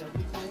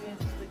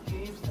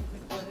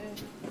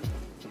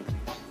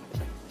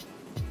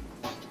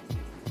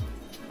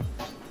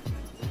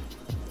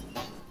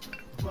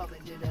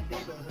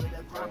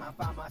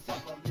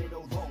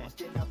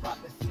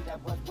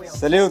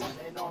 Salute.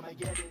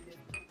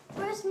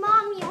 Where's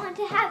Mom? You want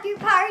to have your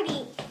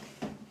party.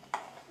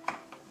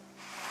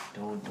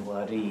 Don't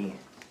worry.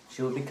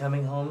 She will be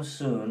coming home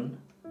soon.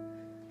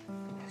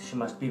 She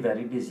must be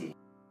very busy.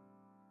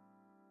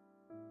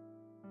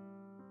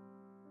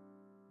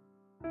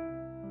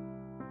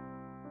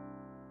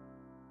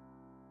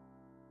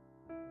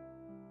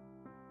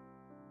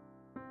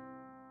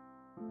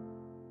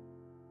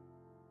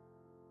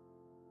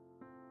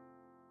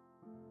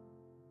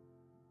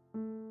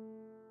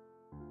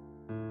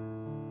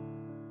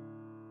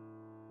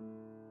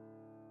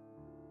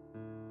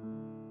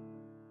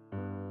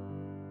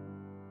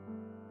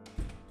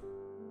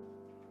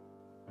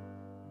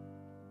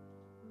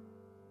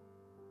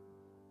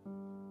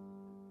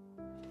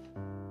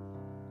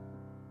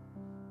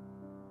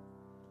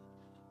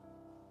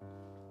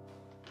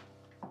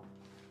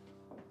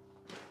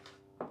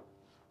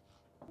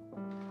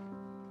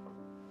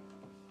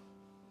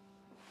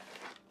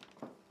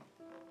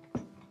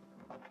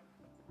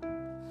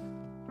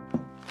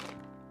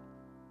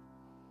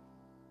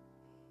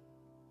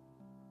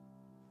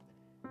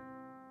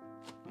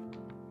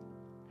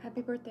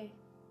 Happy birthday.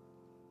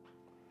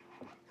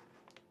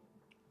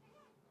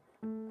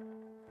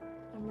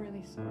 I'm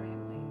really sorry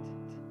I'm late.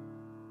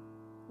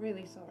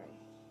 Really sorry.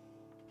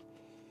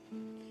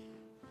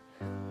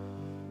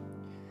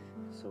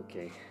 It's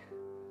okay.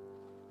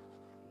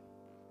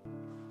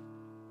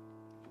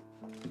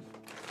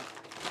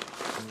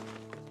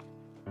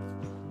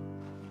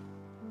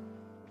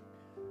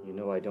 You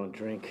know I don't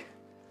drink.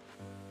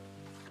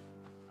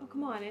 Oh,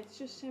 come on, it's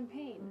just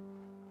champagne.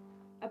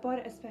 I bought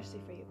it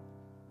especially for you.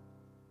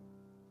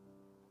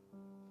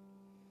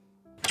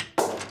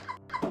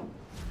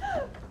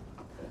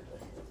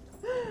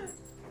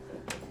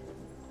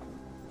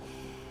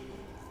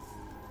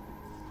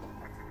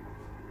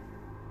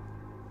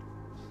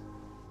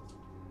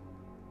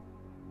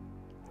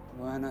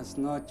 Buenas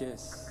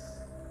noches,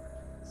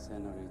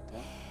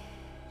 senorita.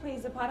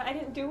 Please, Zapata, I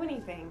didn't do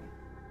anything.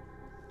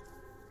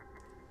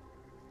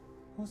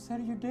 Who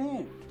said you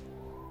did?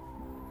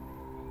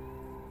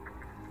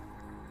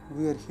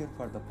 We are here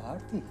for the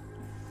party.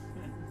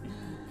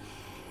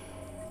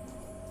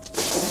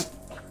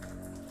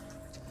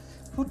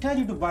 Who tell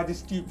you to buy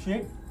this cheap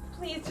shit?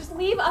 Please, just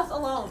leave us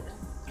alone.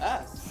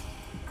 Us?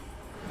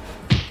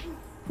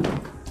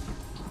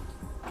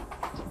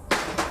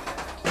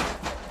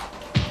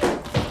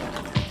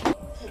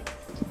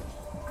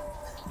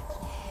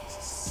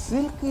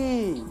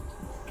 Silky,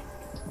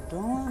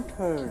 don't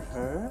hurt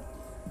her.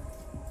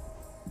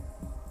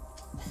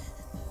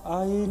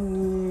 I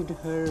need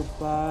her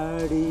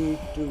body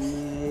to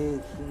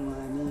make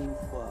money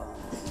for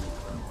me.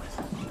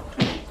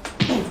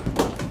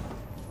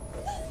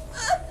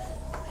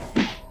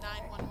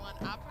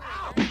 911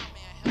 operator, how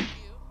may I help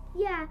you?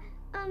 Yeah,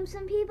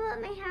 some people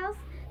at my house,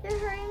 they're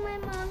hurting my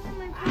mom and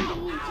my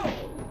pretty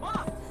EJ.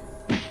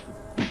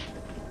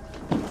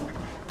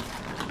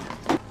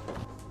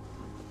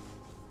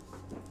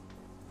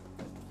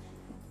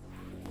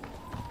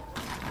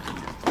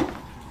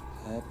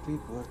 Happy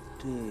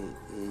birthday,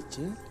 AJ.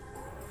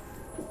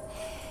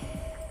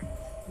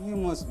 You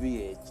must be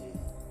AJ.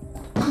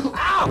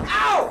 Ow!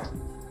 Ow!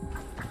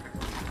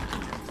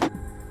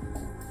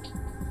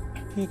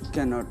 He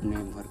cannot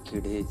name her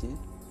kid AJ.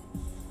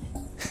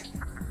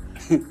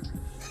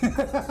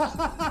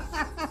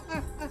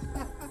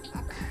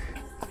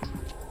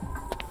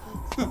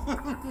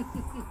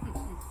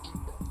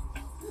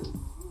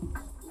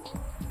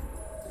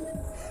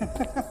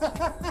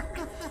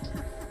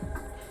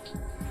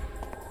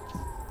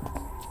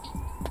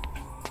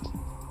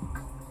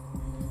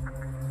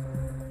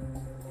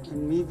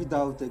 And me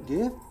without a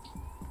gift?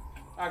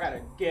 I got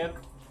a gift.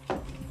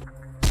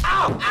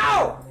 Ow!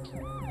 Ow!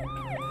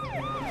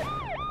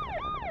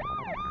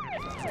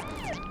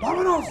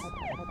 Vámonos!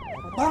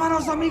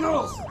 Vámonos,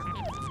 amigos!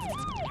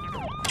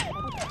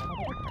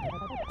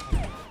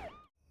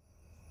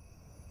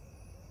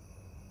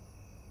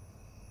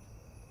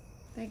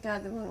 Thank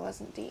God the wound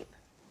wasn't deep.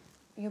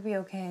 You'll be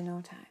okay in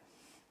no time.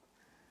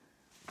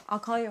 I'll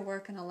call your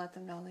work and I'll let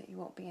them know that you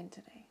won't be in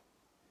today.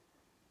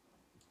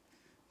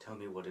 Tell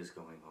me what is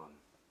going on.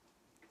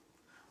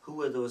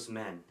 Who are those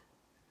men?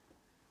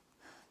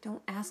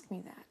 Don't ask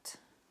me that.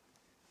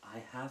 I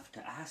have to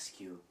ask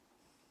you.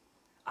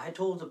 I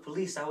told the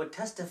police I would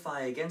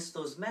testify against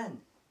those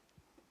men.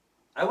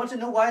 I want to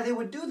know why they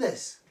would do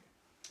this.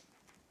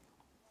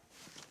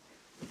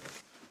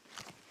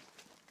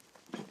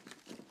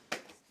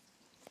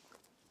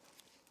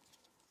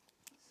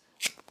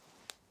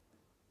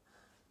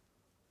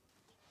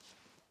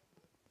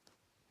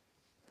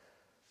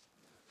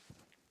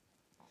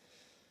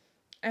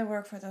 I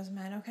work for those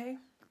men, okay?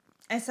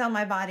 I sell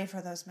my body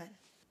for those men.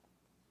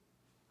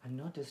 I'm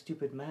not a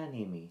stupid man,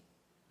 Amy.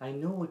 I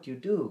know what you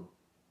do.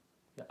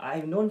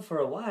 I've known for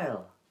a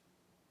while.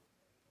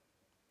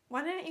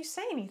 Why didn't you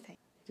say anything?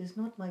 It is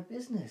not my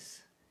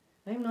business.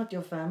 I am not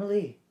your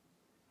family.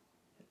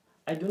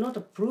 I do not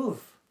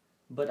approve,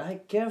 but I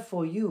care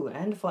for you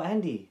and for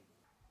Andy.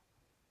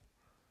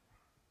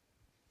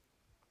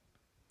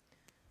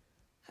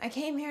 I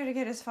came here to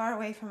get as far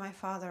away from my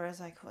father as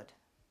I could.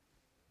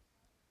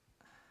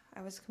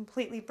 I was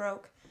completely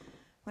broke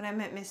when I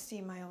met Misty,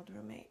 my old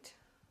roommate.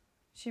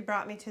 She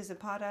brought me to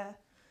Zapata,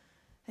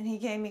 and he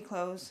gave me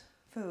clothes,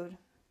 food,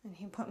 and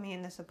he put me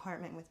in this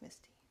apartment with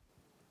Misty.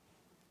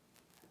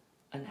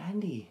 And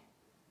Andy?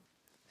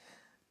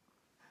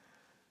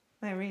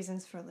 My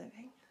reasons for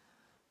living.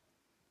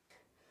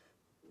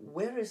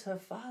 Where is her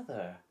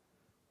father?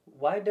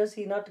 Why does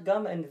he not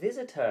come and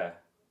visit her?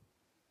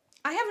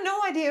 I have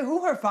no idea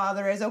who her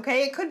father is,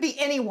 okay? It could be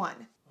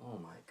anyone. Oh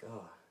my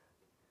God.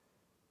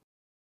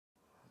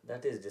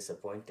 That is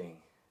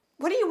disappointing.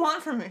 What do you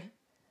want from me?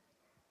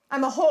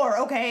 I'm a whore,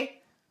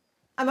 okay?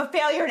 I'm a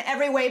failure in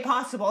every way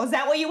possible. Is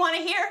that what you want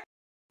to hear?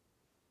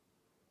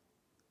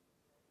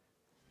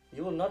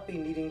 You will not be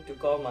needing to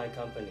call my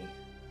company.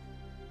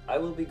 I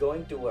will be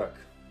going to work.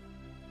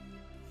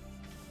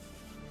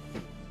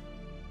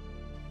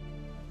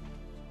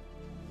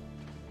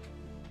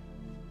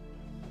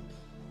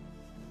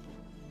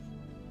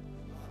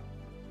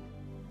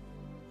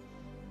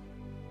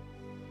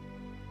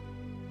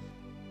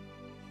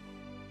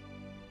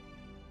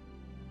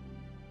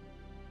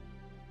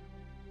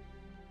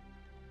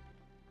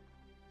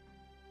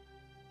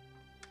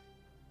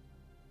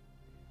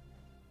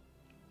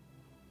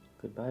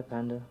 Goodbye,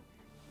 Panda.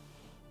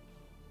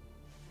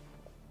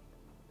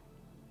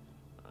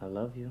 I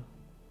love you.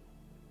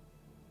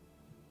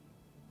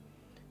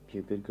 Be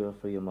a good girl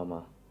for your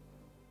mama.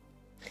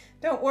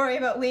 Don't worry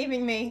about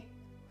leaving me.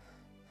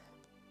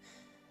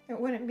 It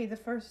wouldn't be the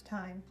first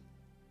time.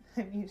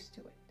 I'm used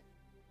to it.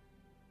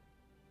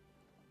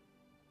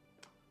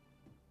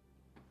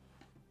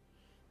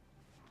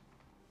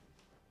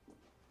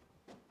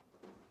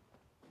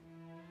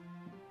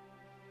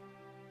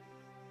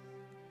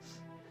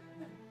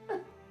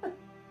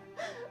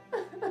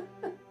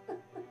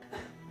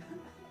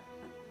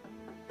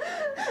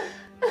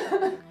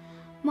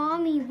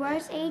 Mommy,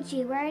 where's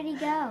AJ? Where did he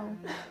go?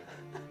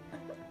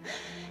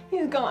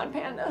 He's gone,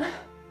 Panda.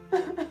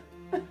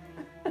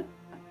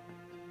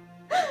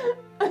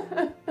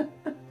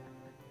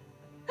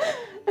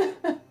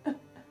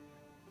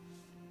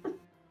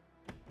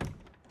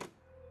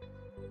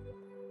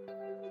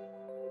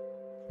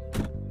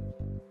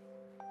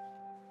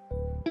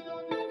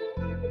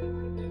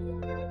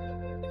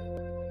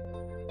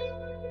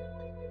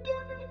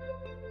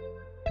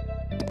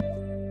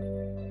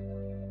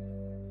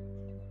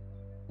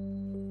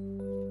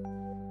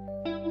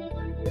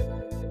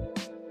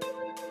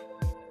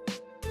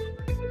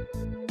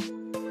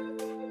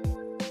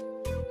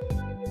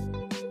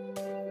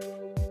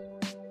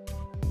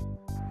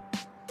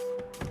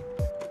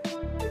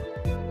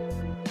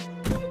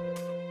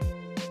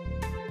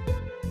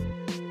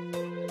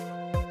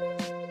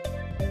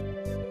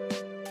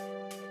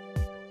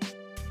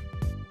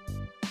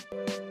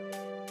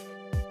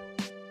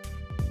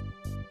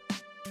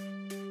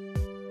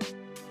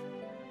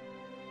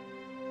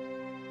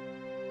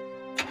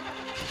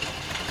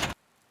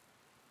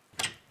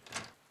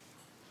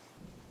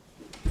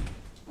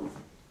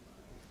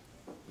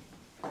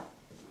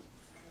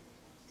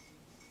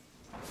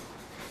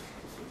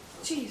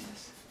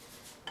 Jesus.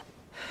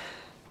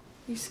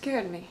 You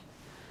scared me.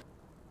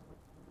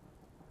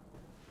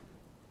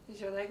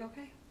 Is your leg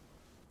okay?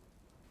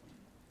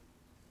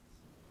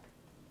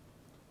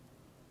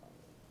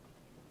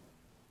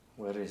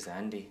 Where is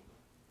Andy?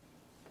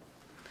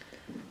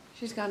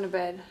 She's gone to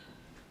bed.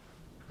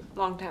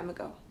 Long time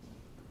ago.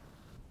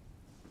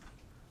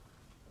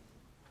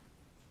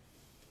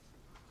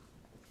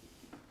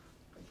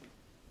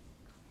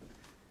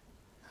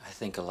 I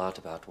think a lot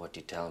about what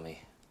you tell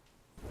me.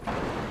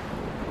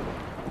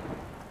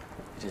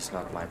 It is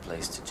not my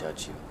place to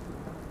judge you.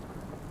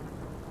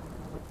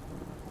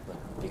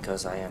 But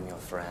because I am your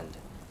friend,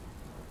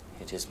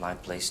 it is my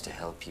place to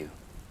help you.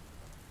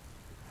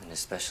 And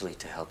especially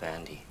to help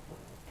Andy.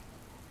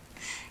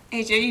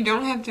 AJ, you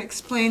don't have to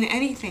explain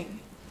anything.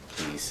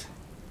 Please,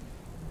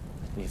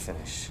 let me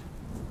finish.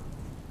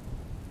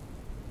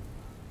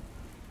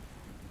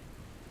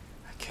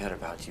 I care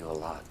about you a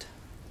lot.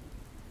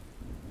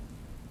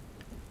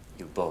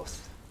 You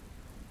both.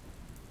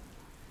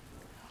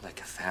 Like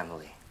a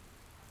family.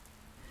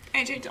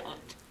 AJ,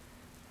 don't.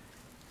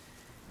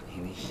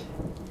 Amy,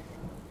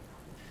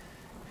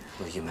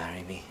 will you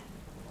marry me?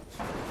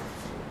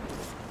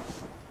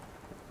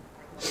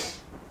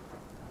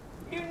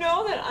 You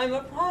know that I'm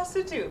a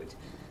prostitute.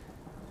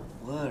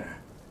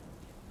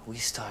 We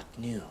start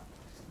new.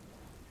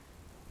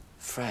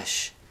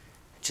 Fresh.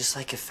 Just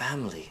like a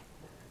family.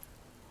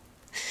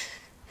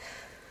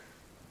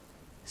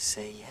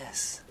 Say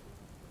yes.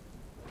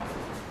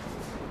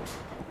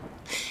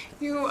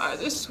 You are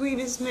the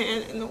sweetest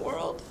man in the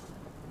world.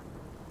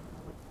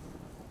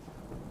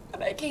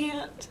 But I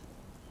can't.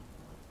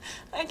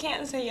 I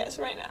can't say yes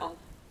right now.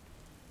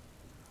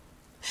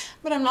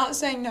 But I'm not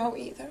saying no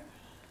either.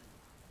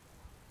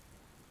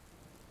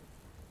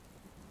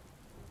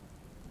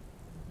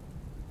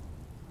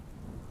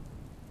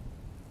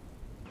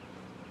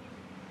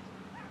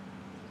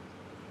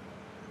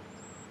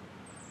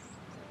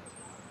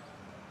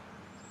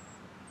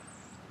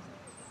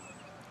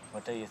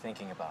 What are you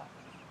thinking about?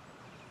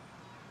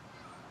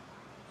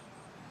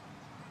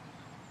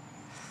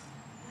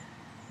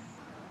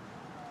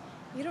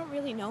 You don't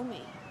really know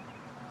me.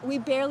 We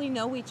barely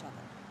know each other.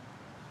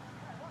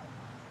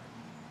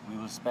 We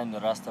will spend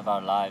the rest of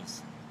our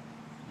lives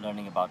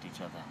learning about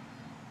each other.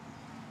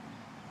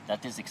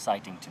 That is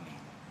exciting to me.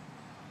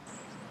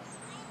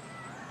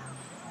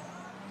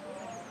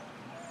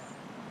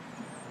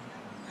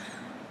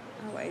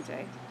 Oh,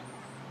 AJ.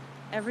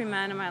 Every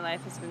man in my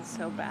life has been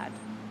so bad,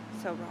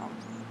 so wrong.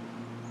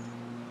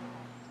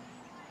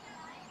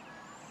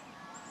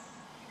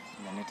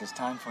 Then it is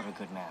time for a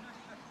good man.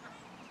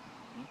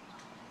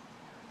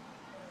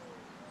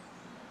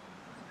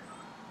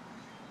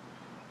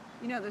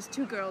 You know, there's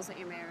 2 girls that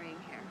you're marrying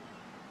here.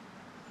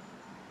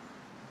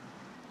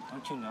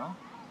 Don't you know?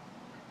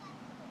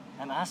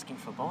 I'm asking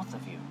for both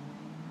of you.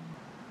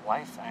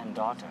 Wife and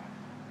daughter.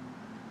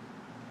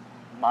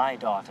 My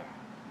daughter.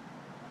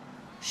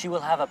 She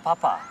will have a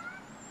papa.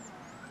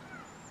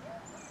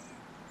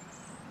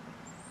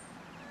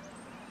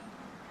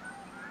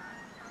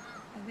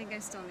 I think I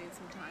still need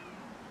some time.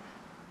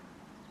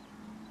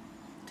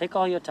 Take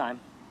all your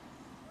time.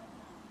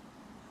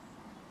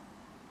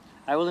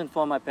 I will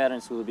inform my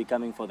parents who will be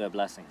coming for their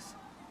blessings.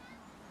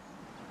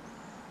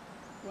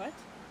 What?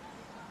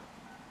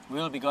 We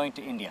will be going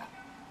to India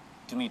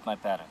to meet my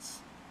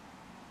parents.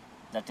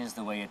 That is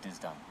the way it is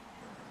done.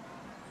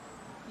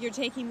 You're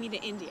taking me to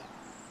India?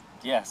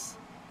 Yes,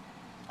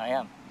 I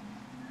am.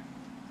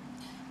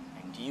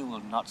 And you will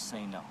not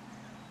say no.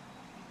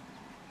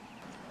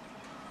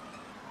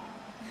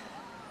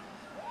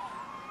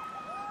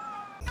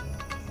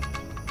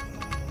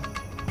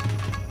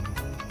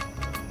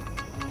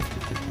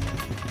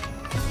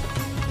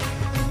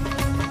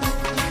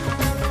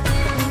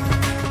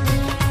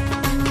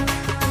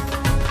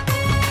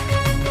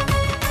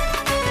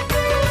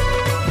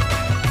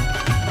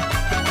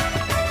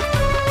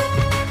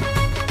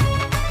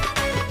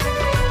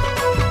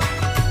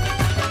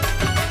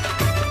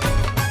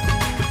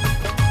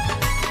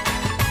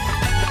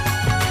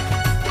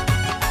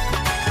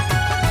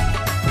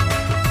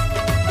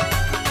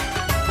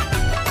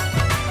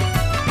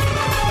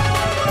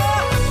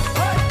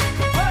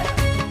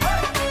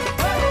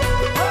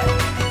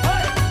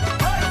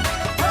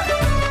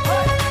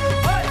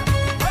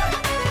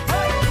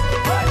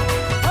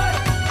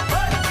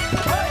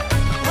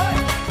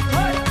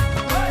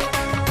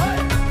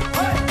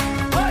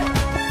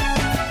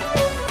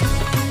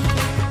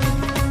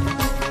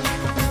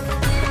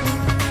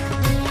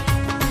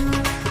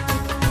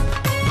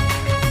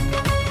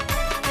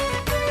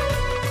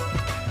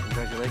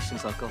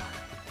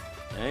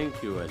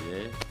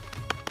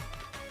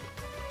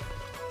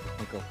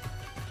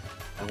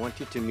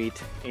 you to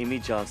meet Amy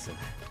Johnson.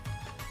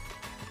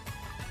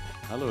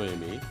 Hello,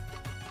 Amy.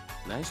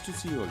 Nice to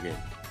see you again.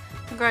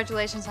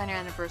 Congratulations on your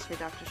anniversary,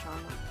 Dr.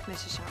 Sharma.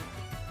 Mrs.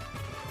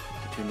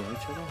 Sharma. Do you know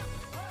each other?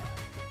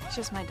 It's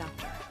just my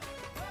doctor.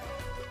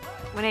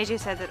 When AJ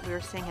said that we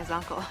were seeing his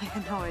uncle, I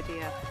had no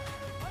idea.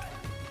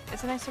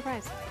 It's a nice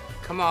surprise.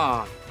 Come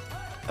on.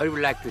 I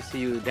would like to see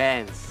you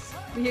dance.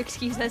 Will you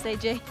excuse us,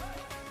 AJ?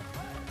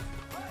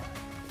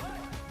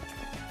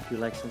 Do you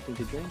like something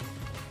to drink?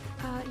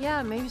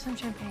 Yeah, maybe some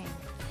champagne.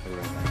 I'll be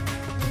right back.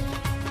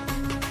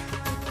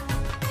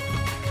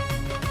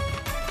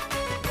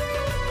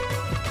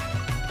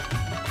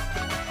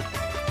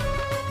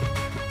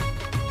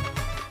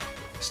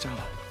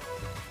 Stella,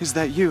 is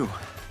that you?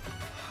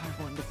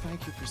 I wanted to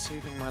thank you for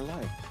saving my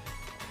life.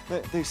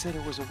 They said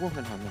it was a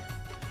woman on the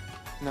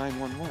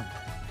 911.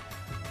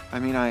 I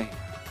mean, I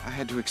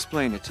had to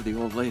explain it to the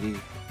old lady,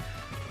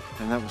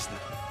 and that was the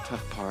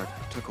tough part.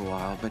 It took a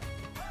while, but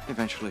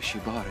eventually she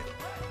bought it.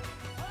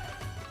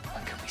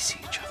 When can we see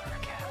each other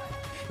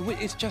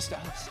again? It's just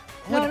us.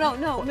 No,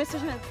 Mr.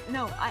 Smith.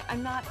 No,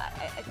 I'm not.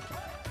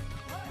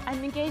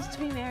 I'm engaged to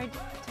be married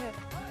to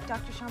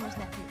Dr. Sharma's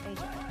nephew,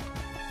 AJ.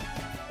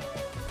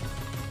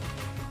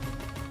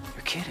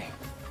 You're kidding.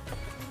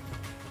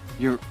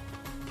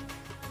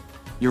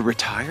 You're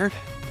retired?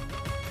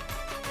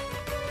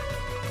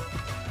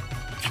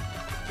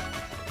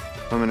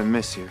 I'm gonna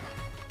miss you.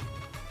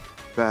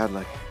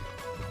 Badly.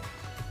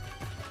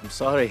 I'm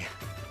sorry.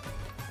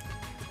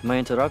 Am I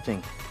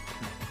interrupting?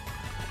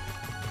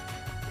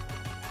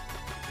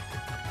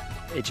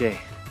 AJ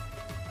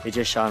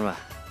Sharma.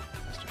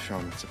 Mr.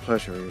 Sharma, it's a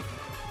pleasure. You're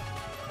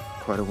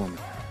quite a woman.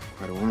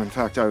 Quite a woman. In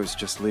fact, I was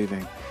just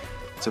leaving.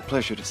 It's a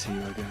pleasure to see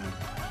you again.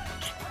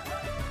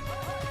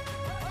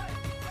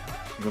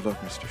 Good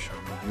luck, Mr.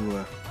 Sharma.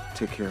 You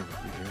take care of it,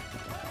 you hear?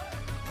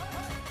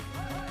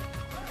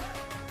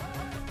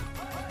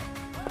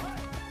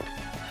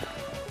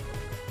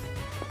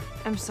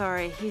 I'm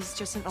sorry, he's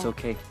just an It's old...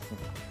 okay.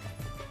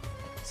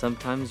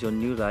 Sometimes your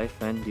new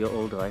life and your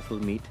old life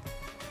will meet.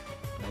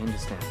 I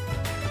understand.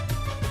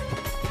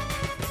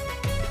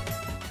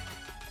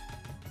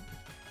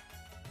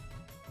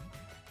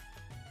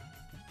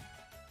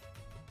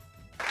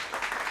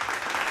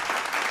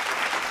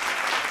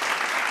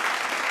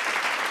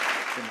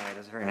 Good night. It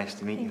was very nice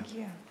to meet you. Thank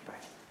you. Bye.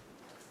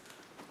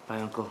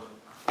 Bye, Uncle.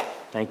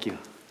 Thank you.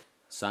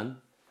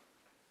 Son,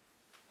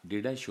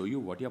 did I show you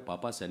what your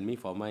papa sent me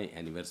for my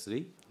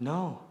anniversary?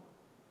 No.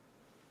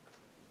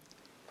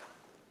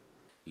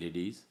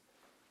 Ladies,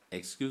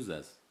 excuse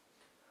us.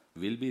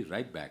 We'll be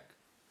right back.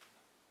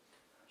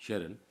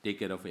 Sharon, take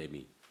care of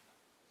Amy.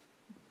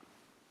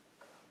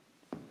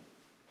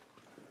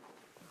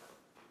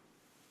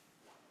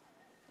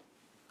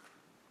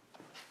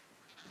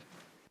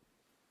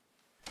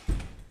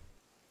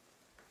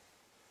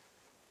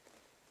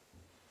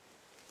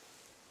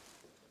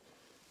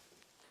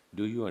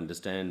 Do you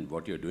understand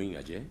what you're doing,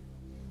 Ajay?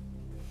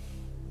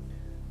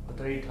 What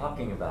are you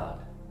talking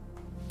about?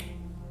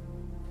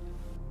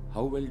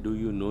 How well do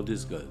you know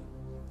this girl?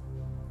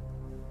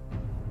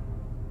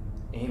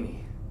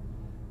 Amy.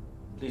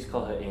 Please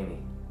call her Amy.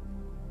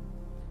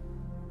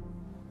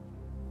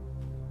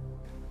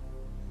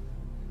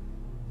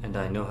 And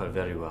I know her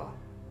very well.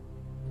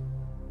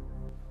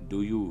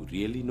 Do you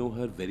really know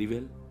her very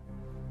well?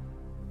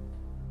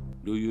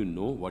 Do you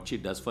know what she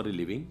does for a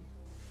living?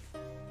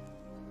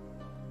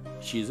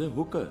 She's a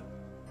hooker.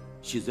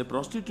 She's a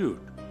prostitute.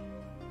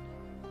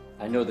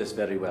 I know this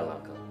very well,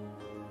 Uncle.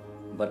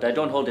 But I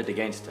don't hold it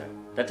against her.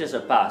 That is her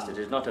past, it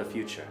is not her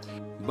future.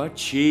 But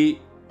she...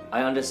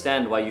 I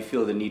understand why you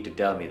feel the need to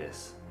tell me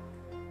this.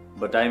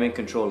 But I am in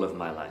control of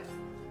my life.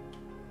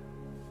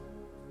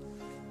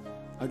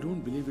 I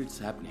don't believe it's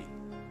happening.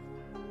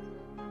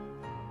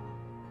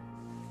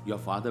 Your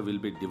father will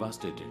be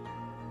devastated.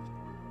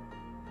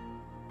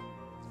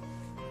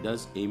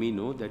 Does Amy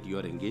know that you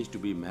are engaged to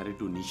be married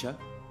to Nisha?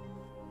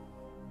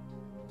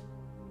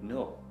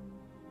 No.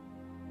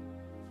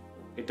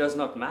 It does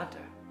not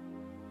matter.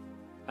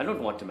 I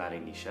don't want to marry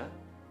Nisha.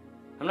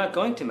 I'm not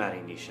going to marry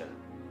Nisha.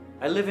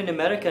 I live in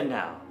America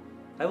now.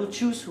 I will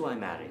choose who I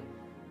marry.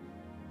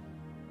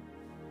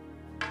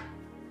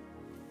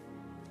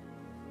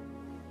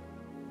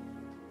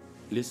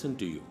 Listen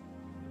to you.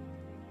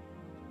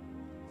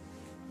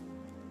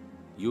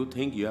 You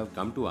think you have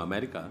come to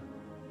America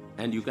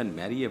and you can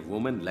marry a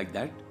woman like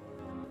that?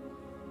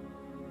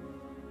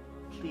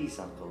 Please,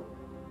 Uncle.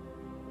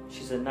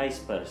 She's a nice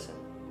person.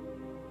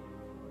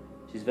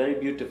 She's very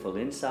beautiful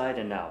inside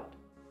and out.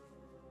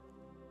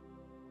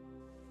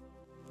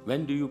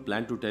 When do you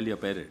plan to tell your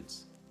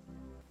parents?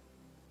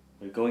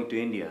 We're going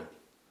to India.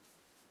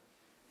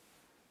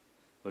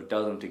 We'll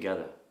tell them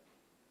together.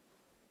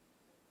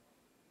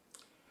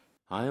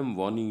 I am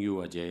warning you,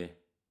 Ajay.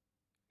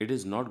 It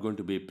is not going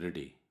to be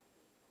pretty.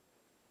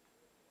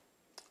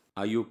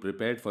 Are you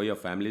prepared for your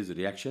family's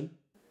reaction?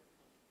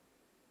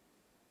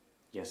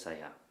 Yes, I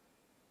am.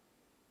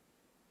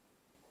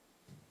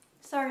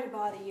 Sorry to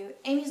bother you.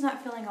 Amy's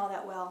not feeling all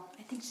that well.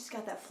 I think she's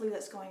got that flu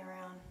that's going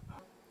around.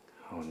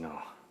 Oh,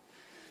 no.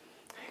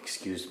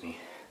 Excuse me.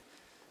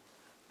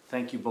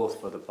 Thank you both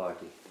for the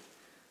party.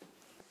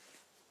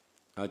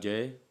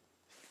 Ajay,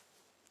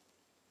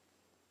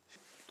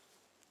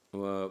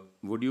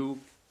 would you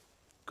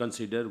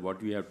consider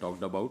what we have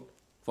talked about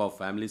for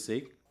family's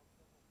sake?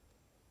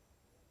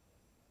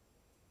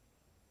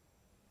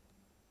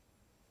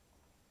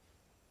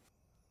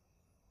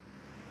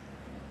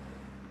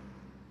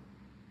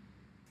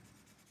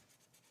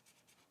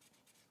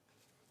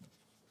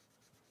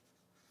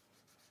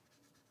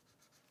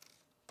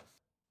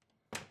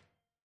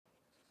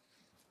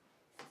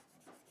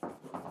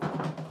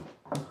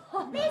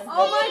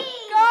 Oh my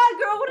God,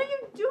 girl, what are you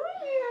doing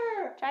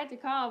here? Tried to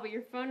call, but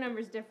your phone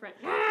number's different.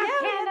 Yeah,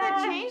 we had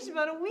that changed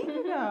about a week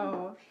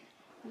ago.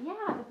 Yeah,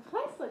 the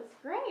place looks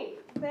great.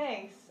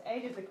 Thanks.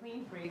 AJ's a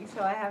clean freak,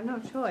 so I have no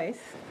choice.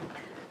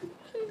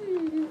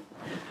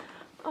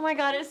 Oh my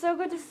God, it's so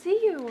good to see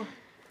you.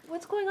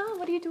 What's going on?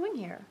 What are you doing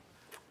here?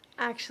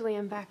 Actually,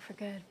 I'm back for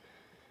good.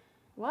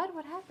 What?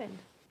 What happened?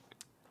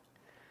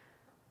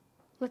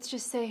 Let's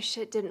just say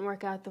shit didn't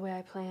work out the way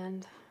I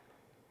planned.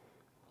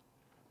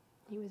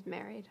 He was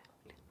married.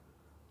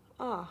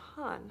 Oh,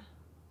 hon.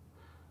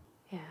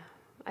 Yeah,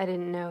 I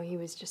didn't know he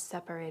was just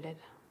separated.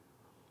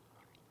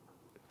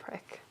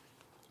 Prick.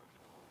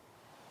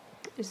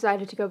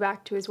 Decided to go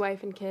back to his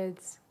wife and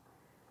kids.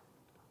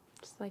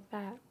 Just like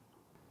that.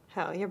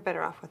 Hell, you're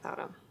better off without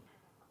him.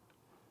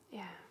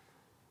 Yeah.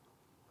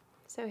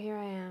 So here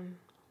I am.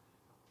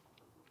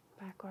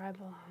 Back where I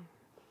belong.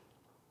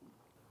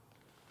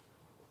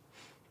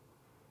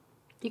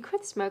 You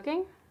quit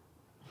smoking?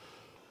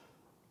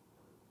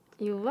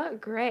 You look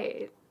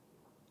great.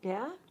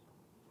 Yeah?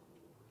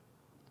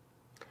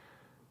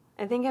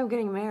 I think I'm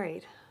getting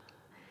married.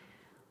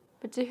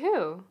 But to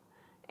who?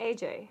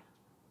 AJ.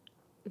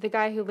 The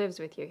guy who lives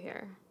with you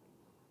here.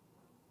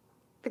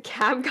 The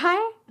cab guy?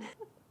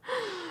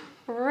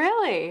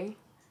 Really?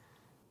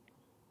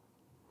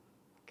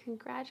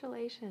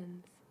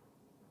 Congratulations.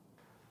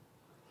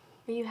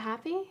 Are you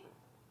happy?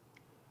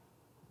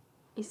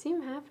 You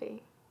seem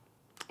happy.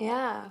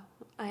 Yeah,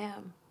 I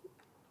am.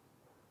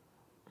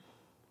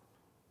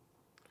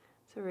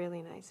 It's a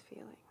really nice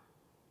feeling.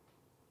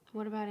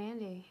 What about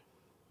Andy?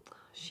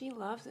 She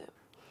loves him.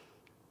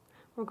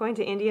 We're going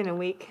to India in a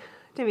week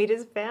to meet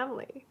his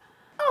family.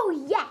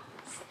 Oh, yes.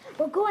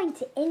 We're going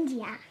to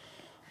India.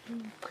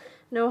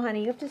 No,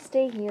 honey, you have to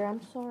stay here.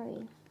 I'm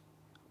sorry.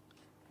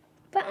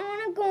 But I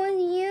want to go with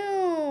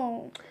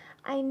you.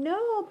 I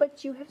know,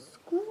 but you have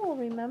school,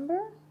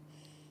 remember?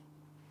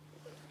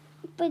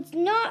 But it's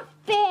not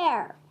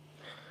fair.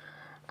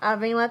 I'll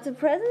bring lots of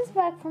presents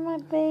back for my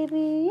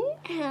baby.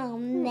 How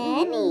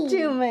many?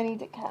 Too many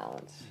to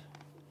count.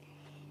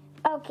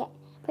 Okay,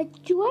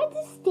 but do I have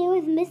to stay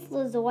with Miss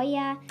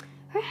LaZoya?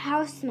 Her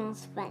house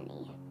smells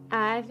funny.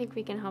 I think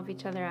we can help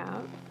each other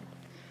out.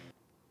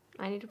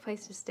 I need a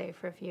place to stay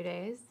for a few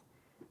days.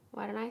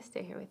 Why don't I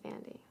stay here with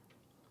Andy?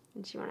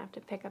 And she won't have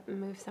to pick up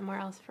and move somewhere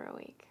else for a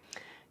week.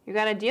 You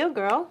got a deal,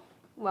 girl.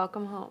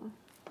 Welcome home.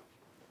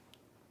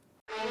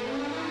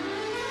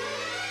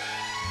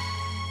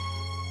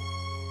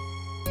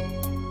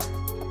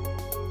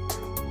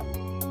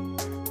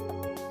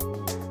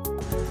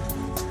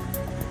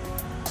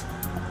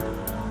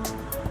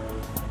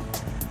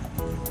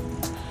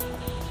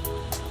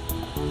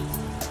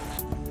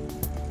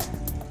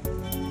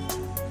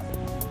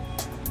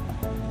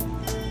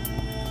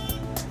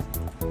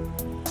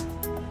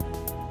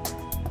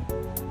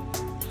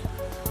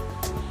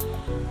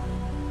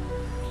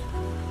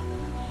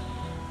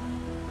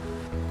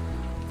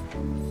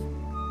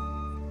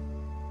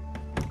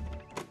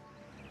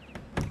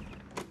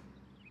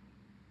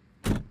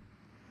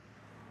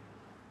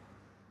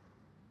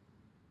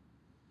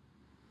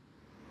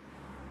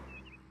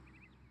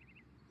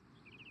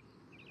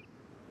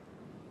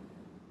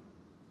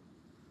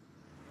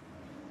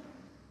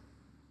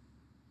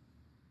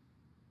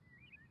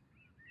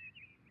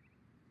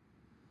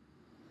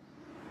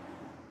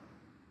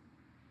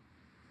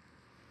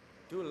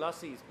 Two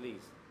lassies,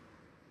 please.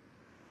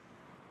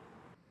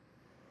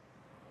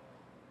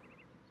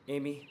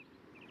 Amy,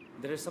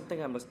 there is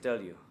something I must tell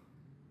you.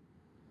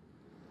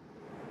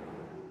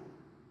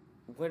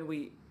 When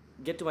we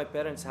get to my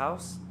parents'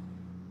 house,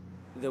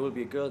 there will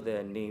be a girl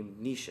there named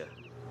Nisha.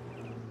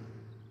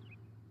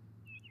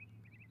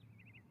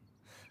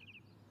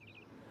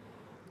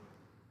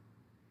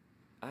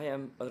 I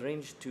am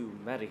arranged to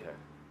marry her.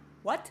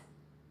 What?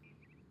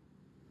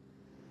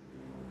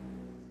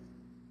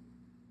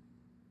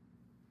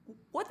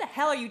 What the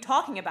hell are you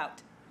talking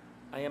about?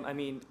 I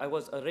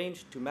was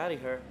arranged to marry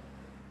her,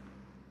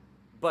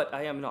 but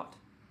I am not.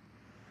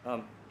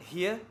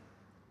 Here,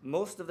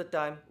 most of the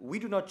time, we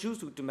do not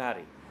choose who to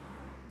marry.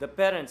 The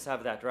parents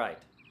have that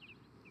right.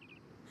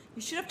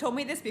 You should have told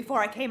me this before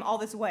I came all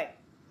this way.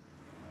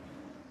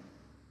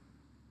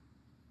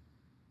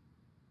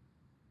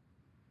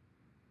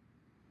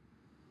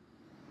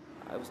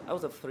 I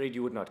was afraid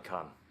you would not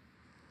come.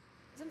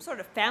 Some sort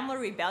of family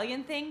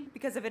rebellion thing?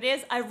 Because if it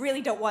is, I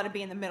really don't want to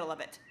be in the middle of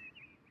it.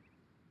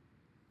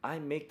 I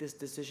make this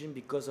decision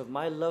because of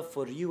my love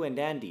for you and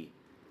Andy.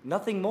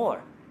 Nothing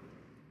more.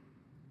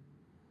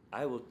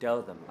 I will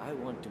tell them I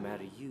want to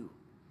marry you,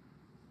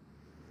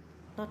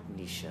 not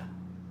Nisha.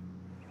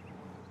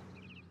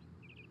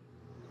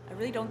 I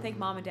really don't think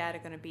Mom and Dad are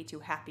going to be too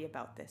happy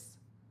about this.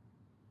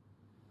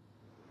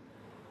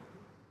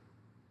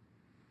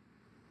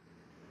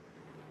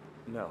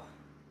 No,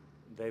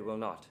 they will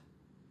not.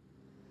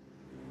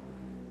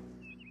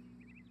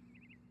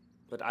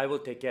 But I will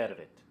take care of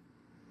it.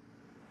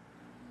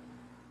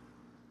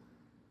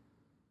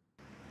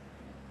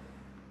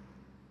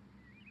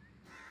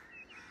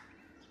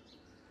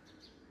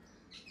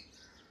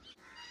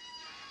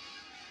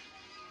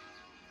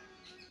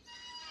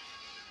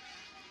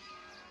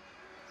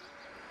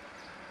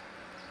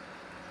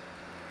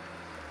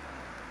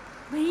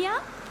 भैया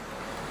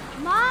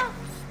माँ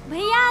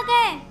भैया आ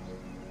गए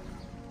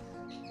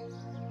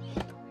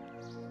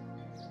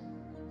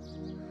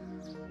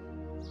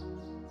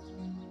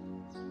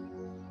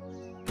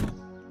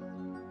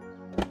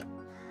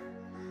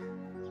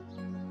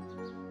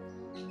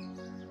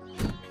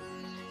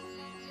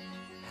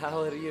How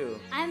are you?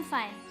 I'm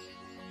fine.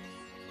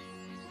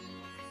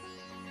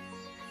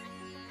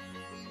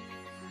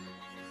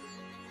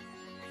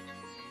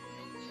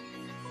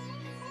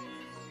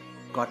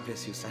 God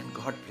bless you, son.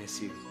 God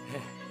bless you.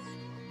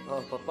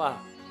 Oh, Papa.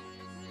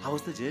 How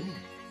was the journey?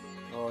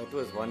 Oh, it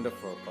was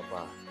wonderful,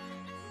 Papa.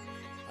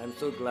 I'm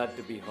so glad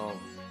to be home.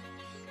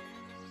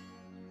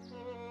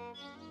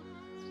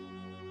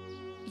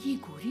 ये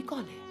गोरी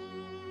कौन है?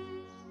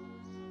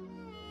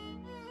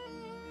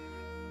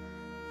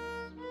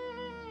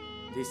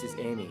 This is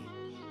Amy.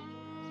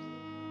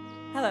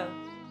 Hello.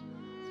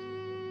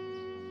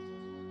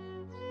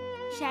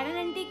 Sharon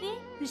aunty की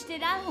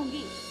रिश्तेदार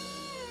होंगी।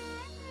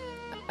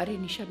 अरे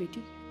निशा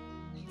बेटी,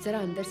 जरा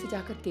अंदर से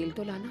जाकर तेल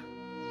तो लाना।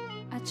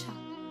 अच्छा,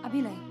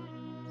 अभी लाई।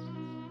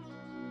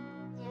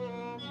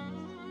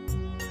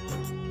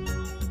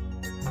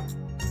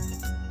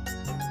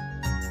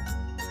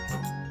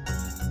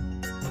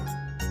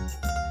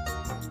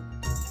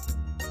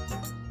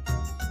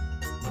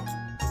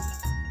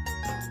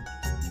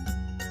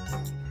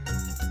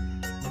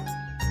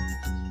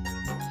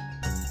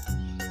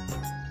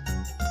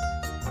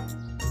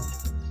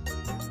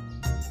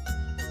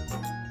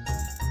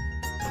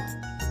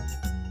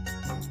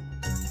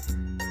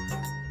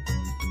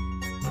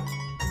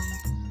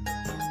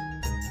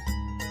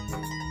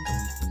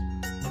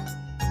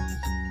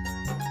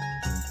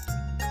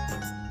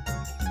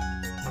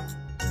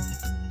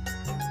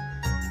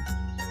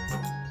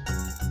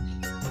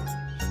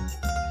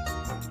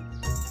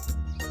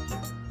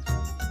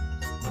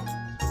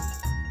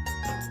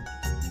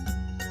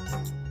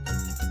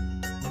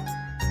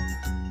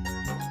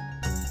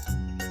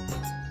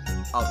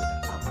 आओ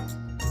बेटा, आओ।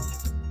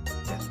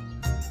 चल।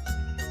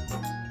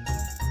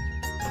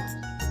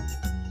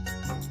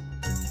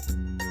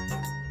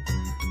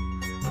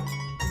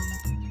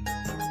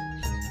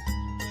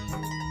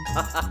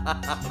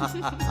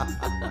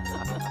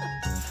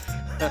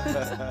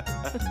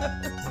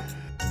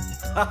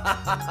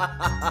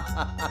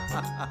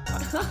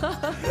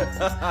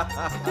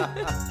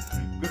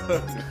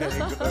 Good,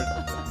 very good.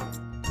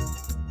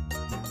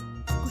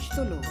 कुछ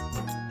तो लो।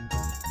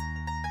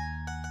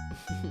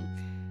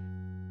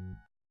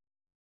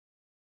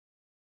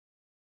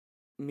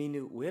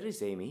 Meenu, where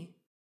is Amy?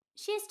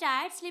 She's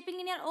tired, sleeping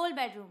in your old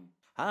bedroom.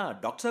 हाँ,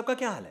 डॉक्टर साहब का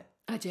क्या हाल है?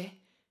 अजय,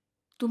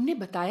 तुमने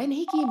बताया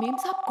नहीं कि ये मेम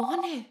साहब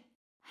कौन है?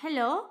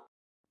 Hello.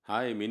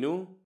 Hi, Minu.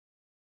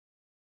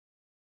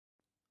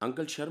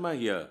 Uncle Sharma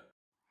here.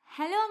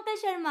 Hello, Uncle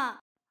Sharma.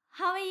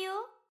 How are you?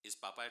 Is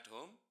Papa at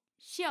home?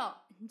 Sure.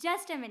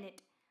 Just a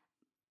minute.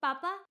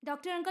 Papa,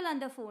 Dr. Uncle on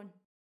the phone.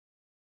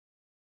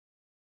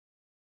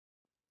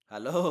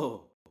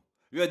 Hello,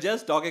 we are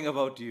just talking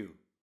about you.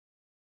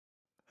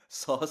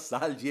 100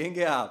 साल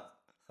जिएंगे आप।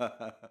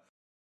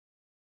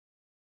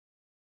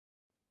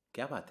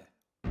 क्या बात है?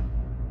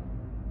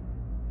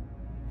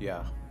 या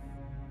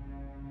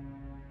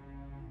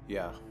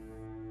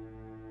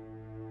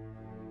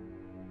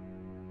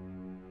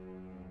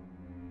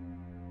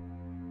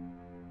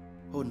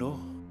oh no.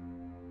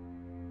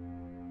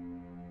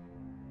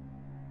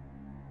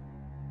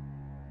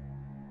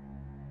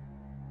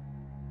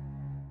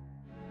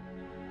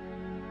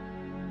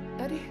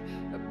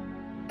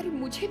 अरे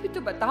मुझे भी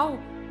तो बताओ,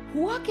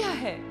 हुआ क्या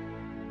है?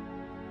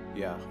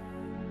 या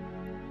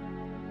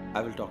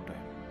I will talk to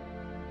him.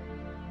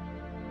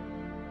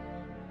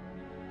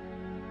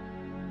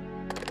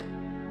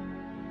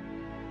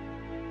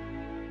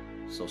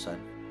 So son,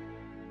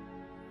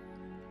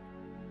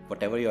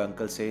 whatever your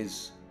uncle says,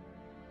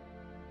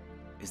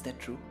 is that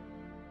true?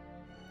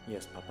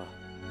 Yes, Papa.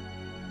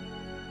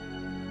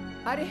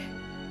 अरे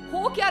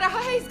हो क्या रहा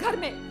है इस घर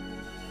में?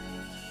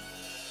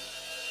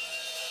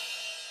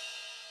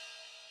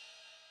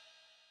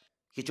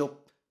 ये जो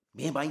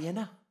मेम आई है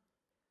ना,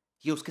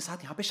 ये उसके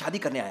साथ यहाँ पे शादी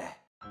करने आया है।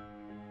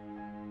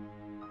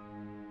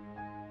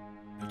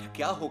 बेटा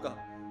क्या होगा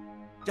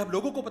जब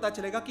लोगों को पता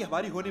चलेगा कि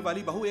हमारी होने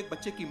वाली बहू एक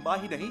बच्चे की मां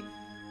ही नहीं,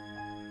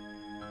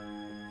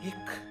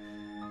 एक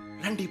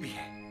लंडी भी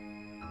है।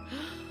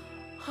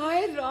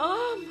 हाय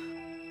Ram,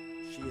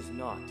 She is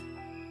not.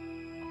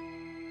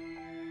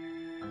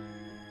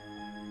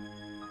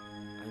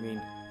 I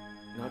mean,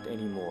 not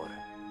anymore.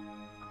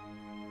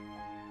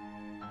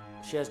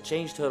 She has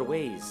changed her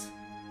ways.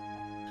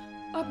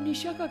 अब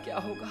निशा का क्या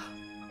होगा?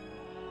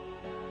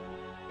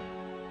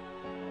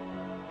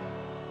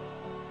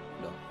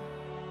 No.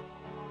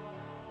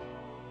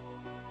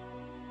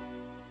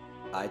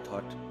 I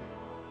thought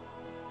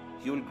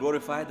you will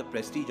glorify the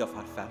prestige of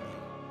our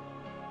family.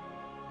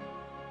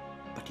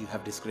 But you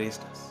have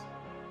disgraced us.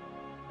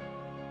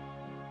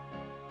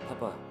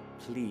 Papa,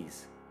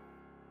 please.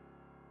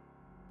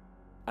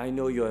 I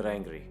know you are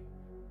angry.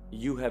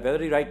 You have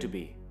every right to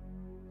be.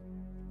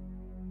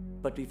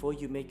 But before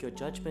you make your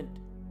judgment,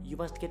 you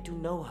must get to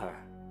know her.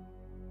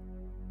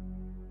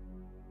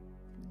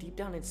 Deep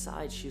down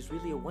inside, she's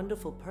really a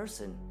wonderful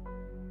person.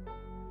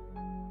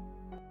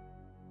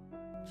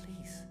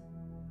 Please,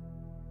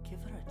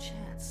 give her a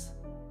chance.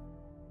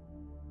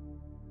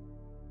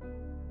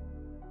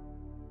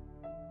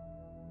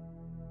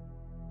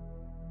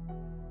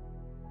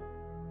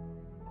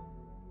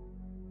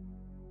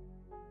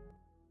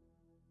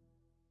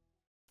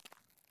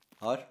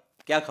 और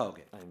क्या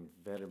खाओगे? I'm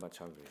very much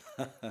hungry.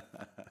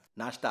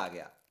 नाश्ता आ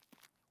गया.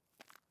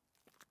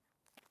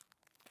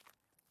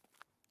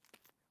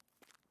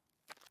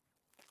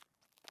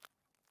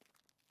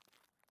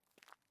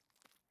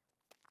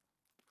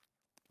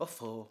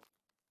 OFFO.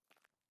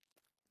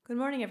 Good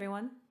morning,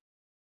 everyone.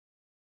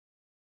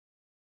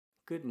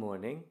 Good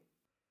morning.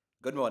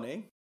 Good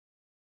morning.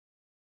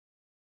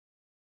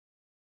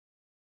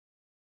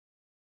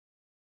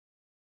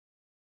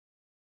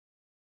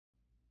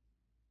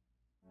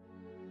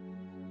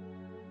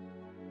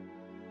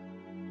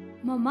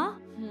 मम्मा?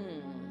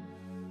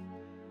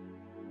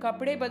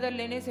 कपड़े बदल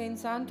लेने से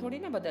इंसान थोड़ी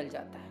ना बदल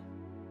जाता है.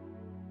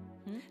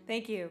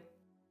 Thank you.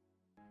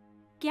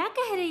 क्या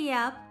कह रही है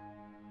आप?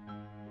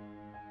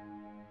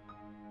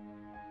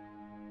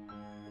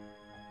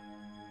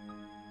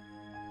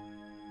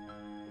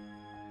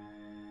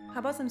 How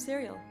about some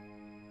cereal?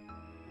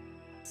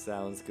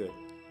 Sounds good.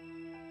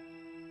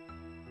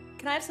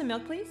 Can I have some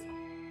milk, please?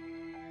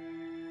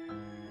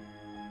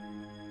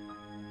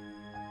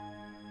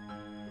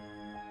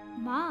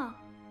 माँ,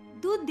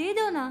 दूध दे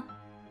दो ना.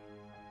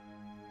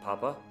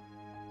 Papa,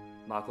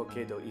 माँ को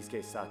कह दो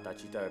इसके साथ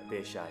अच्छी तरह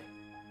पेश आए.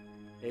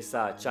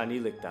 ऐसा अच्छा नहीं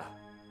लगता.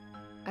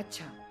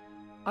 अच्छा,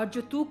 और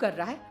जो तू कर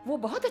रहा है वो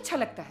बहुत अच्छा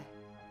लगता है.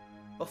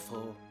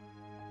 OFFO.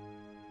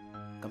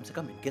 कम से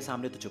कम इनके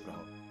सामने तो चुप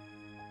रहो.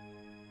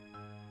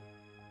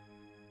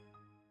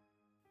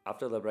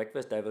 After the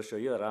breakfast, I will show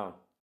you around.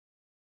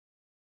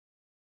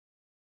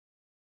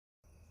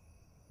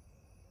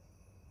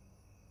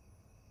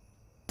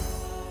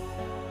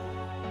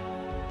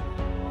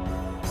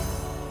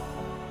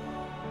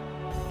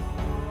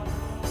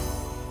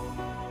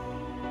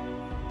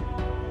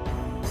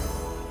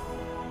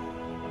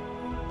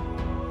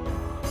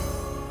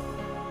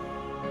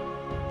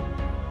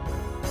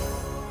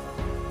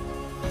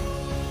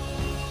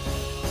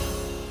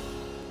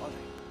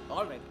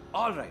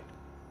 All right.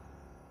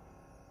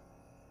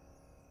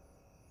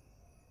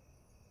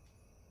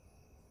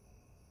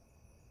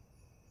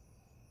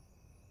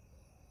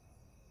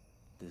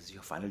 This is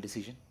your final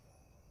decision?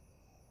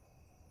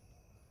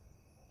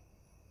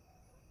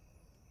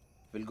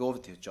 We'll go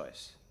with your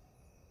choice.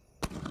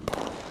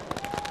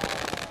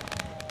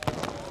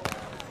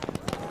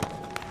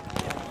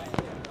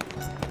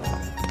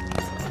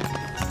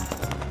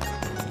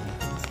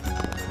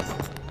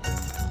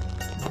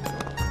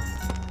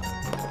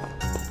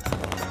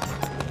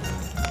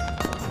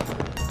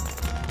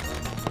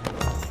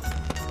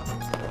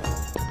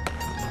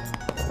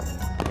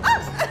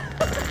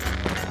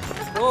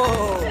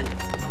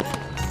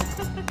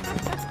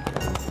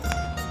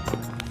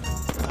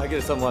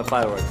 Give someone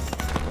fireworks.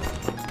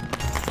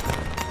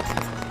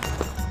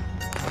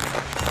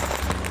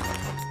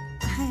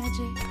 Hi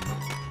Ajay.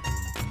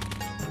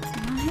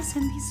 I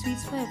send these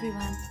sweets for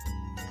everyone.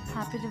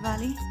 Happy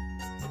Diwali.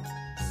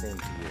 Same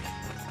to you.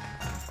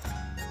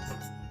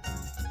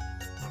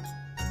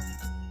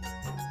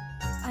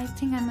 I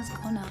think I must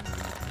go now.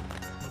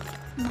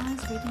 Ma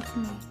is waiting for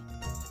me.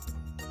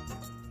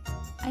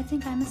 I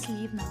think I must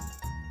leave now.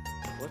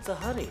 What's the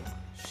hurry?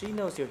 She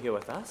knows you're here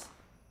with us.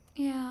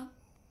 Yeah,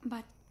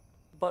 but...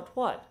 But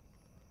what?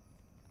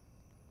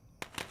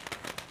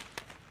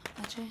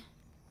 Ajay,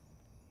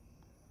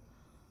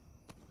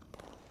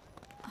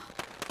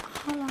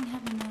 how long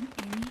have you known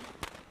Amy?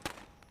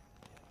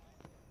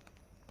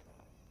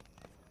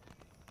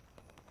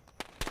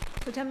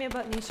 So tell me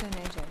about Nisha and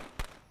AJ.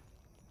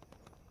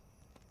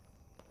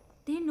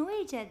 They know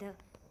each other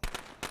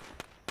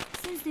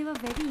since they were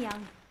very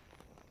young.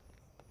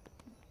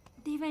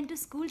 They went to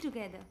school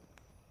together.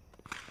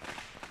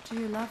 Do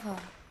you love her?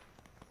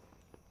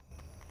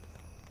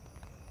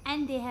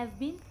 And they have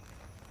been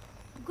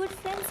good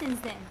friends since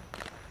then.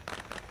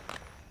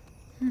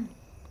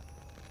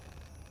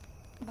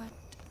 But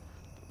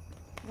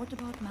what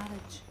about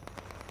marriage?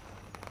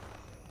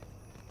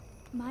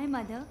 My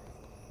mother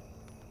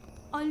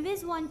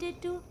always wanted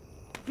to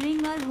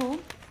bring her home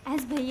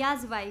as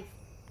Bhaiya's wife.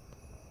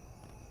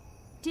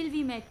 till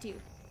we met you.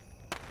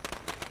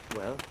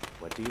 Well,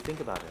 what do you think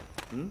about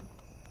it?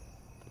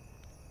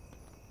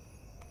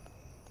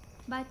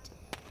 But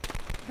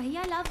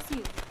Bhaiya loves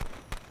you.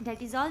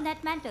 That is all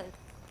that matters.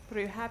 But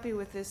are you happy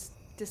with this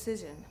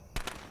decision?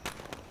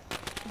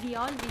 We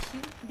all wish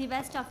you the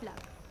best of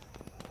luck.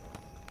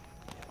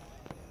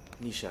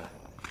 Nisha,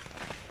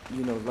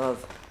 you know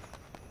love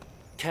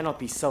cannot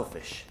be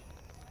selfish.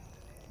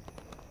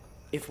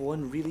 If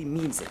one really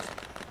means it,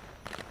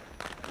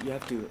 you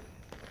have to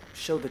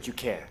show that you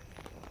care.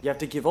 You have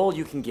to give all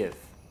you can give.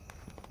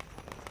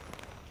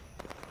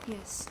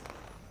 Yes,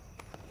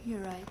 you're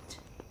right.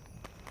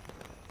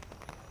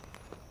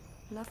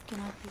 Love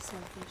cannot be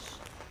selfish.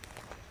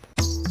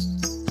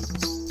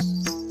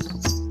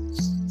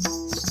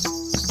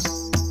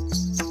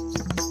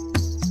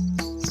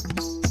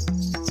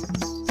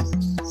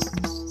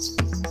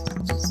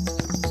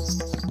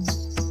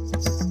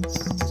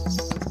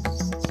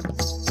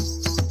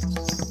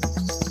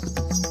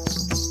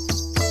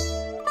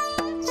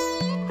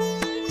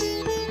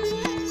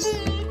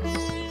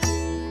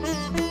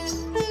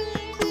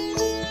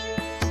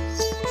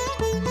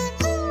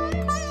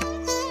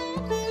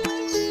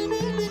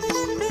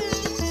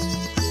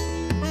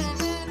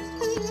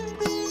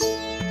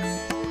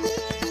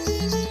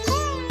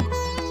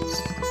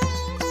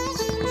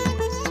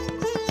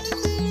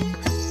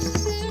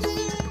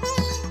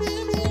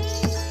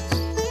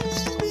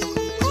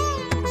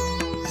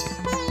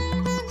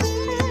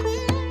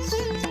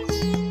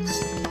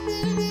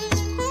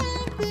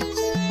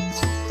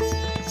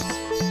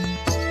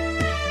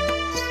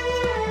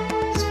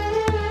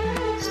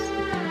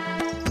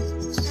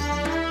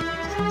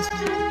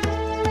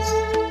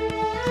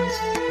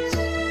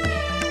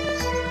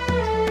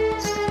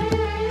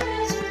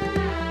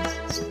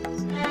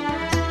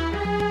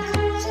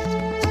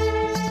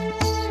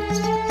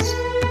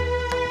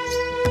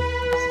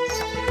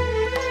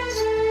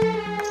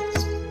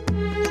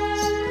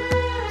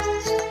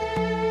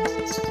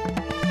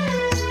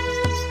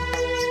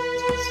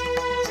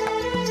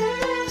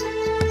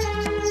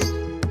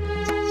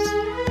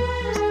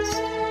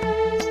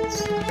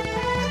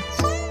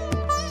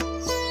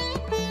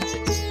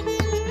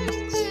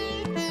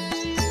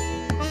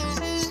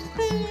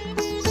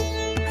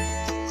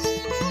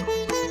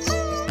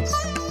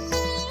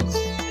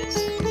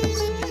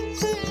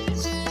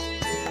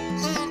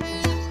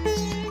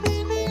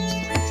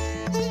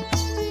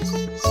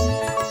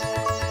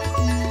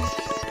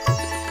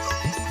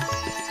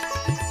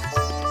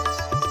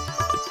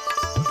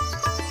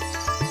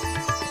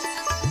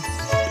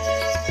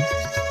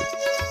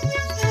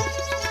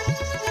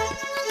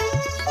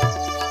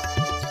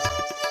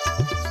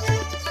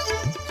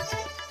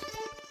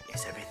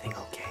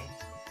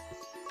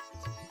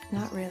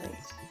 Not really.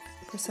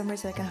 For some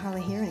reason, I can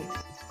hardly hear anything.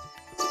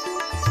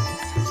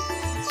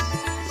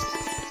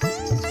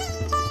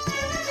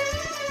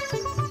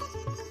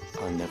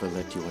 I'll never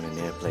let you on an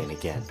airplane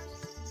again.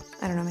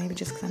 I don't know, maybe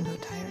just because I'm so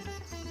tired.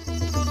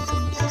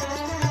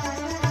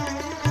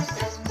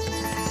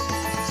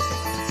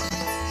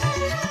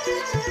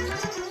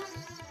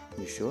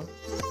 You sure?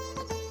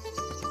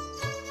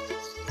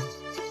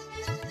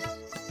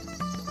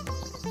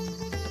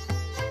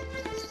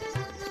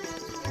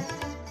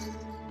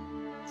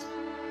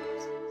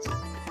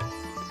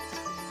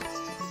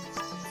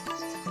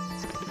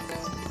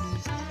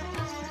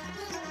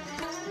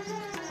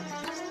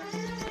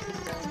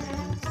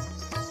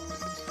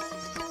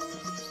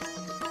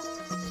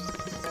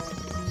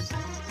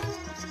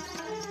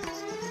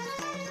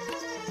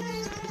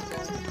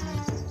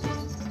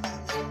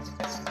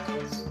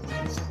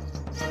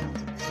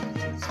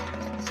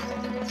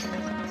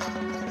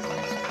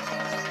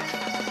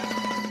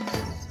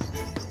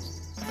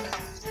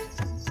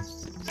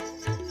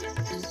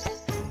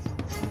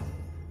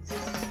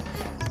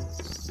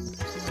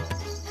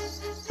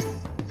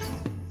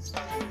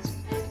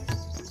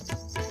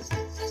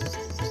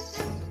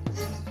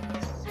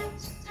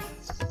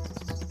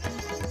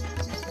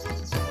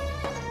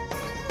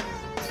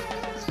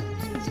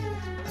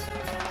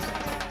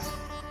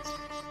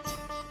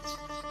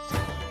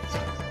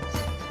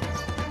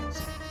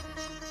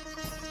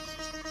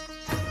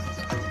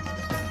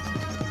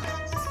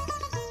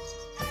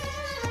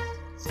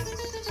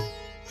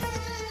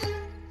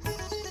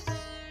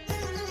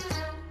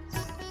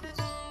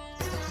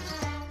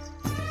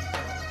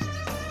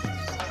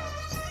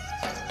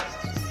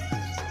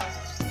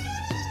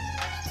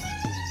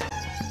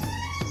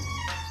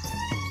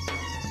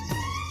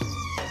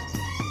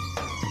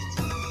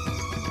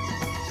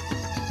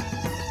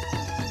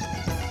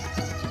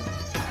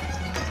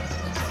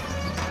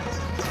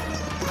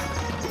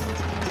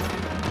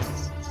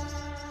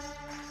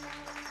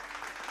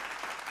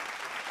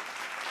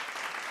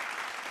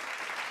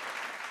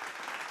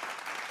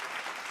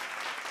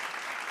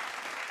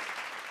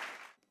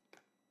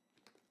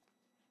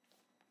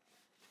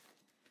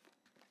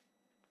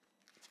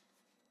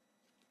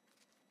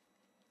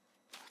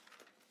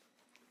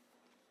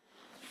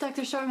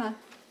 Dr. Sharma,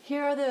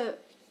 here are the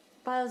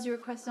files you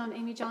requested on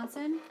Amy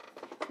Johnson.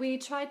 We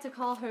tried to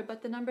call her,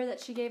 but the number that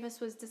she gave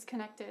us was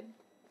disconnected.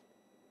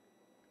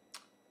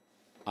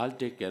 I'll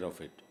take care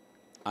of it.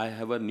 I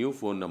have a new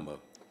phone number.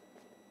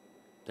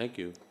 Thank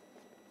you.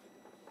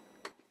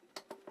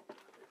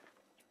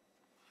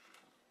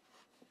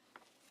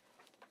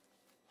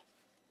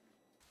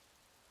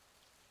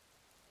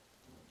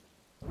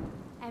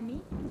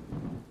 Amy,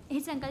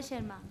 it's Uncle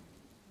Sharma.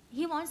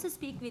 He wants to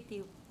speak with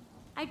you.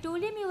 I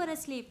told him you were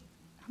asleep,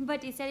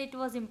 but he said it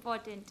was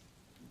important.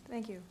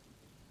 Thank you.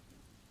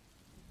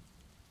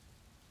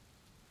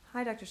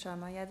 Hi, Dr.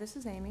 Sharma. Yeah, this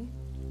is Amy.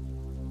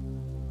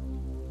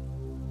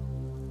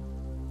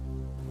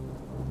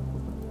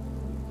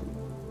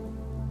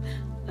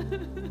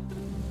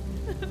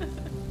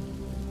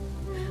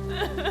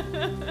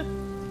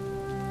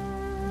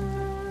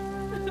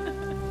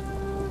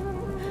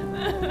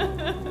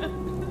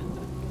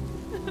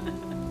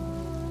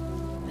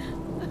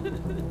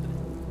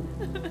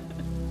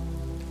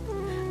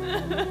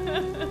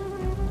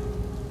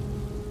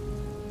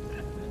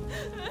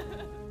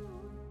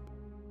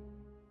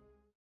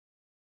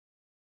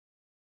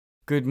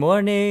 Good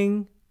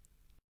morning.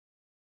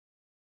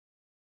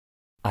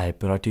 I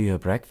brought you your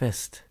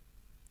breakfast.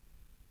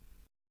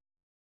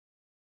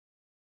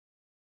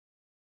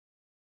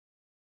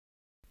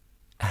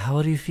 How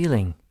are you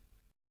feeling?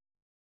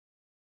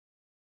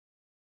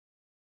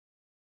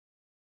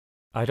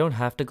 I don't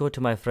have to go to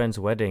my friend's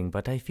wedding,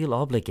 but I feel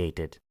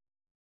obligated.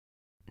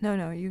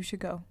 No, you should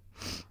go.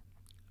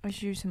 I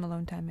should use some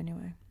alone time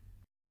anyway.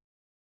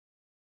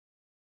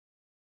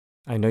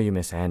 I know you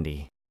miss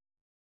Andy.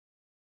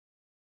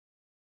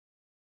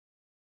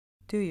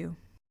 Do you?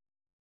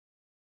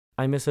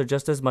 I miss her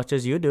just as much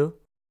as you do.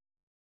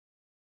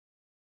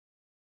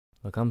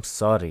 Look, I'm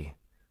sorry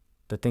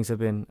that things have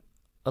been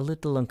a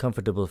little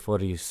uncomfortable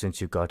for you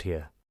since you got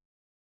here.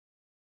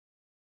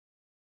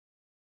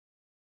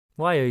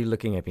 Why are you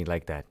looking at me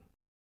like that?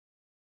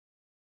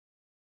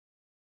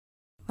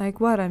 Like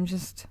what? I'm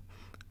just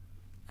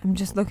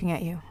looking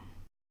at you.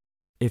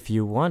 If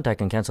you want, I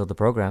can cancel the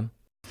program.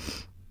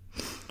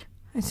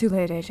 It's too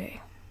late, AJ.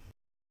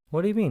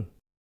 What do you mean?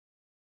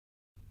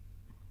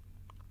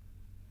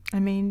 I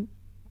mean,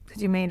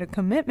 because you made a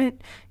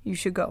commitment, you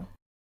should go.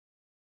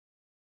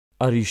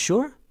 Are you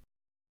sure?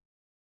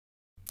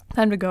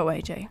 Time to go,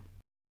 AJ.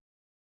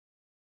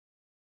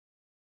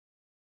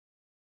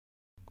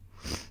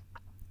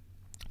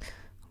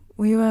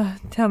 Will you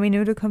tell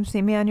Minu to come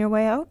see me on your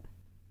way out?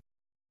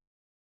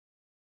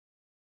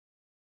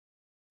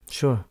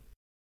 Sure.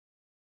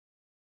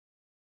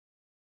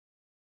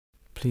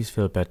 Please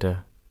feel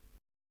better.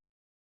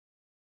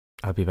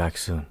 I'll be back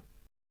soon.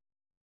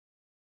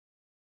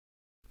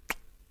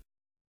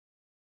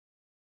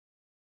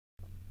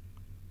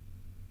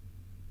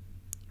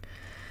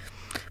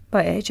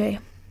 Bye, AJ.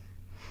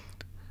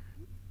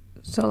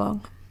 So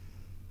long.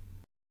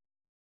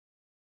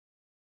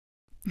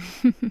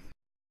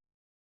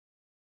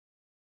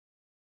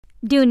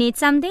 Do you need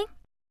something?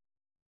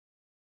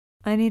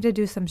 I need to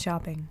do some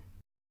shopping.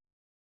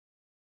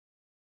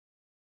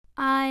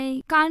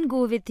 I can't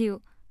go with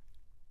you.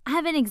 I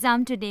have an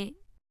exam today.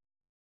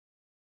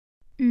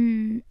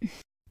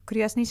 Could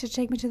you ask Nisha to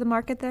take me to the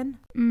market then?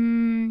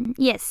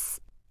 Yes,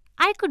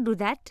 I could do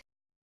that.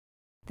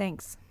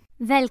 Thanks.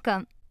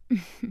 Welcome.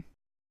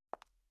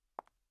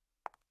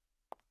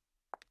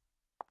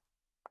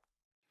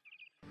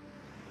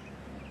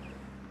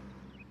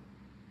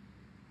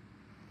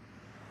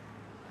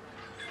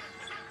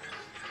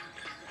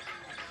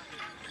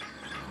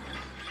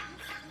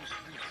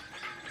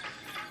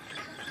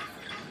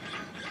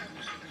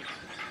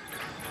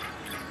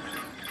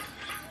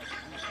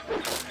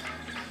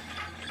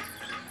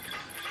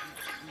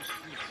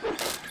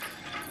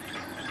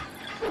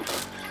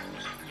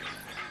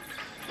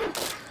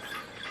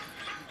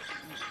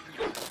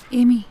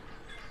 Amy,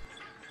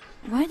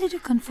 why did you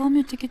confirm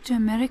your ticket to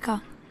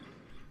America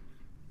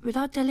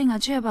without telling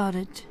Ajay about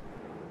it?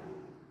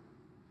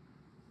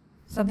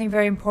 Something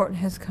very important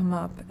has come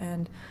up,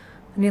 and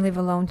I need to leave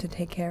alone to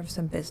take care of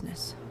some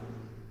business.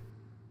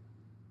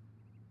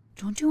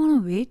 Don't you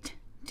want to wait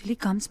till he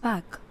comes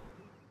back?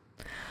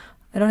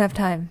 I don't have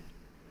time.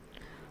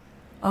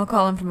 I'll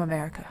call him from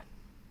America.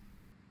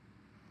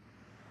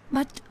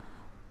 But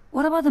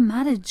what about the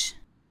marriage?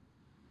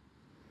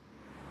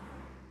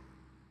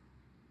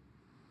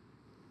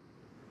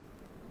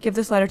 Give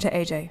this letter to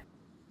AJ.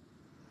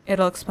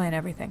 It'll explain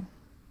everything.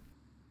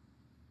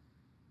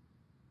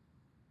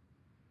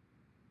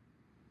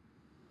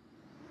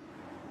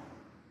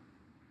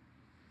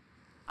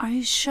 Are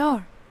you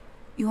sure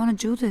you want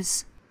to do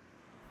this?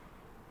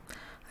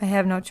 I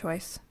have no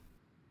choice.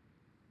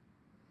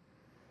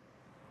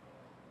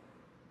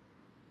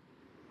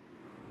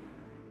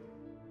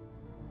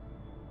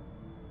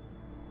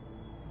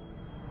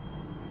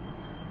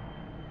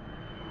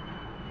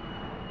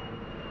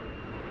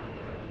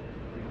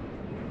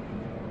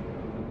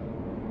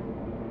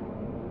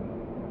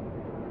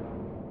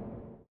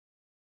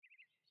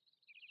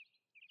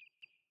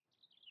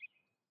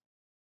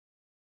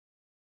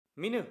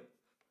 Minu,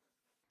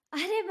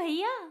 अरे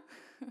भैया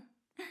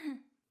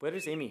where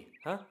is Amy?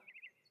 Huh?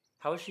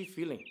 How is she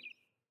feeling?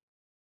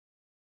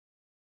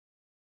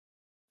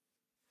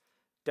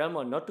 tell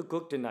Mom not to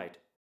cook tonight.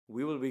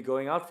 We will be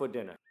going out for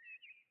dinner.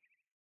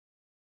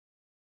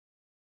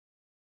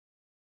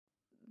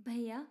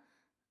 Bhaiya,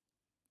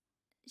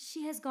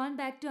 she has gone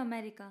back to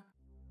America.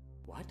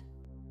 What?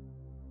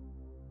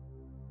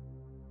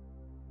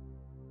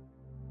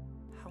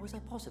 How is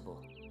that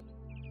possible?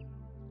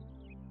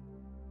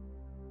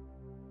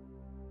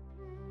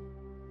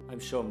 I'm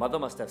sure Mother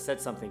must have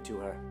said something to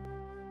her.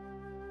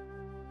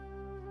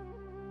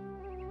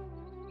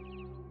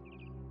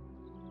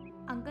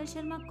 Uncle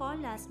Sharma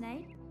called last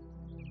night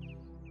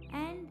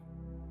and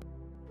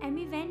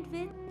Amy went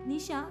with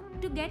Nisha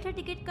to get her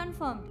ticket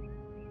confirmed.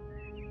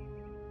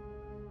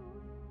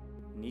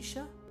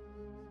 Nisha?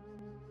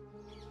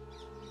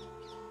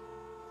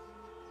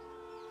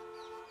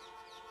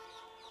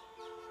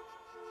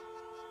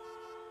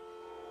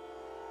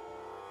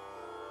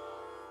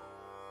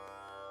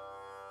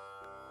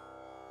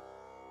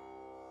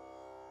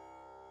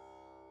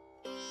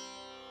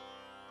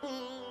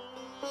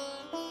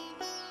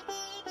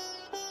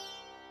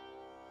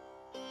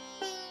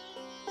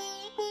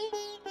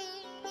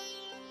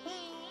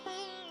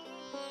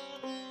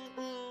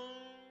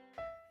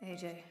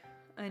 AJ,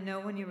 I know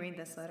when you read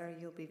this letter,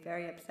 you'll be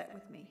very upset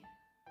with me.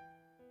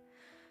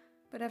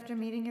 But after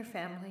meeting your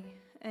family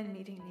and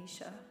meeting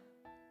Nisha,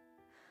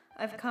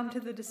 I've come to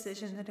the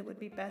decision that it would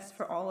be best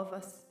for all of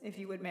us if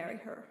you would marry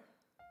her.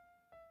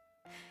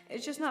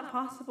 It's just not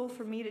possible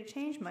for me to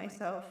change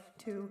myself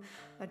to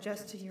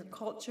adjust to your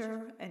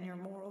culture and your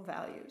moral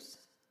values.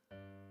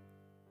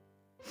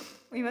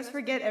 We must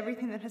forget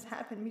everything that has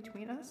happened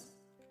between us.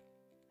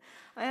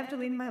 I have to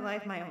lead my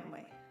life my own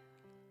way.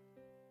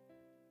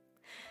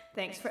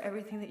 Thanks for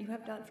everything that you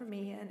have done for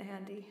me and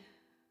Andy,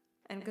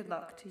 and good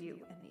luck to you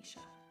and Nisha.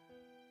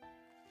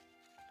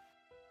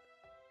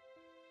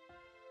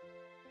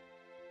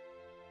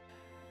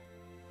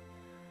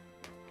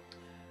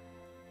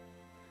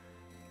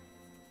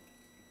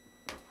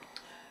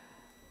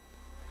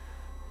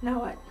 Now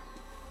what?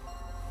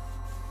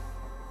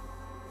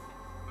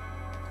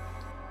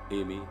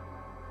 Amy,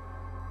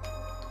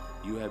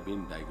 you have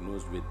been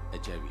diagnosed with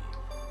HIV.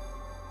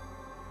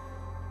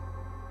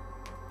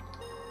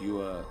 You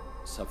are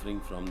suffering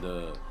from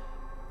the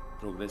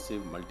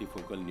progressive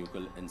multifocal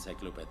nuchal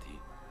encephalopathy.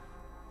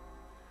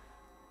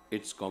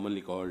 It's commonly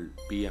called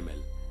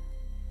PML.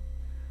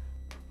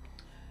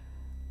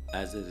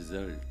 As a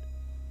result,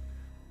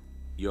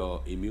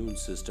 your immune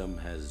system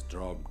has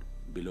dropped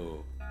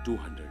below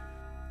 200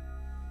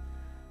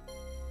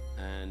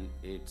 and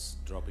it's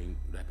dropping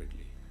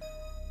rapidly.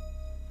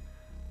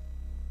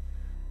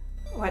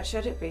 What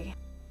should it be?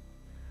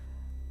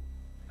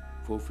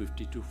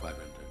 450 to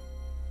 500.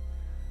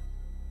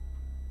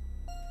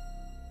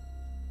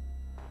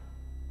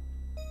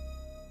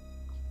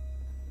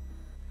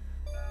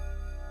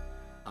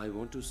 I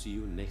want to see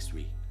you next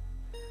week.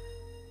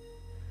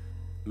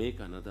 Make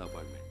another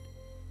appointment.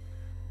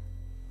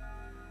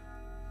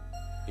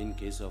 In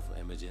case of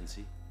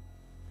emergency,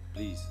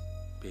 please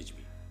page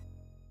me.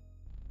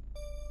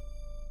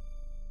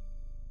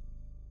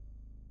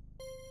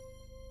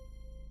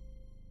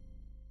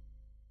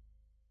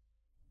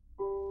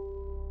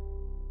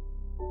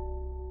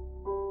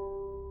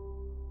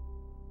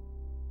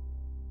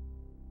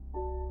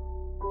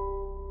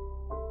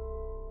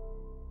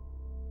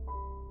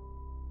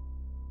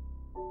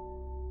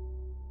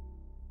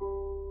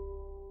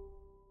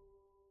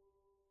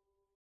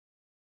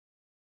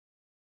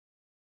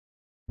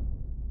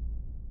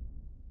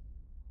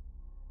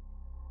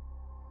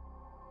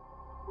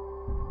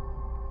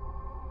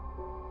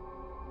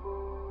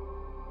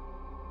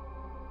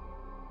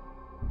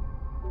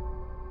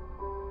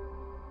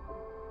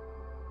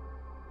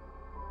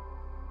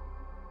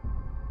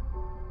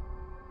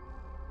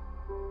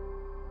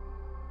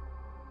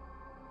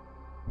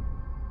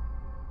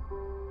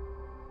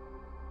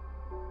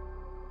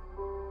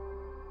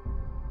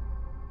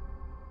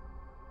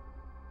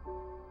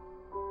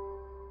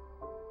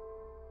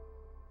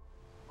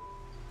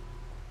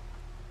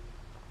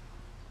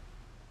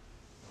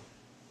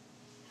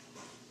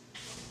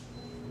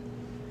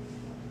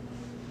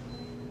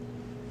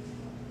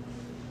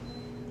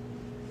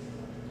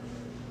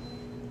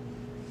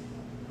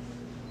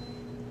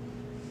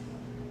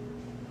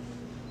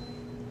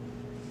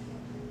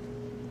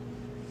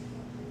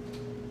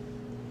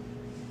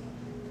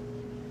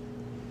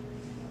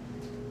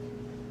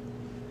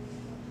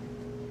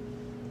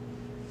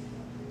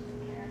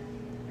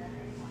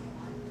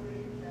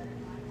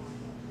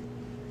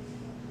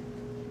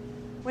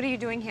 What are you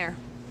doing here?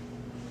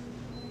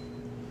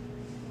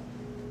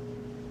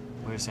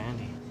 Where's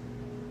Andy?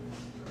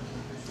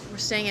 We're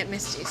staying at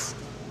Misty's.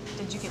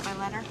 Did you get my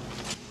letter?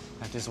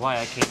 That is why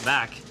I came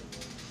back.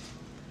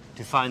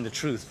 To find the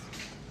truth.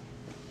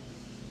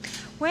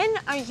 When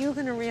are you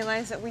gonna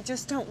realize that we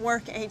just don't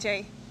work,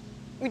 AJ?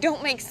 We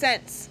don't make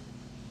sense.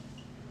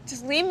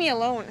 Just leave me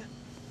alone.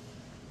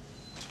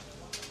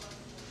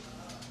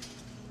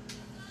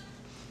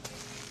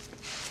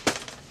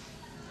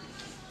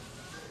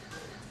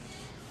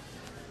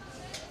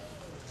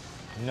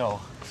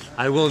 No,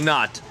 I will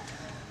not.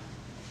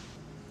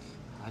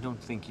 I don't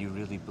think you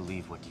really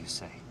believe what you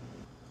say.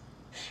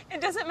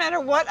 It doesn't matter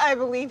what I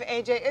believe,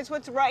 AJ. It's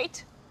what's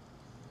right.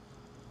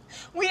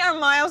 We are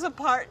miles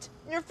apart.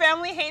 Your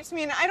family hates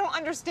me, and I don't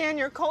understand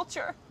your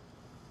culture.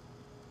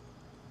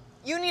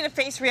 You need to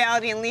face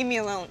reality and leave me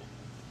alone.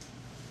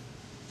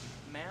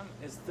 Ma'am,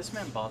 is this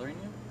man bothering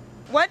you?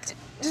 What?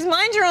 Just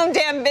mind your own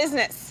damn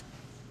business.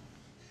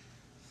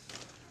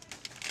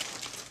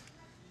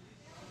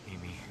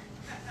 Amy.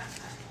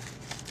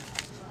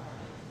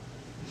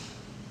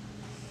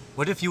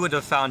 What if you would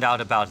have found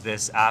out about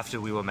this after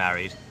we were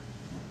married?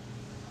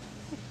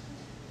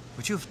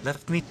 Would you have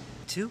left me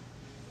too?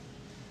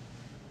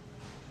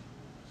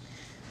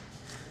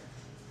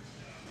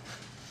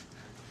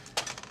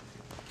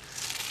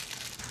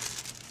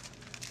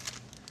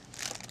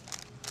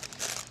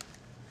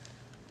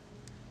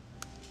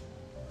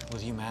 Will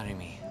you marry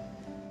me?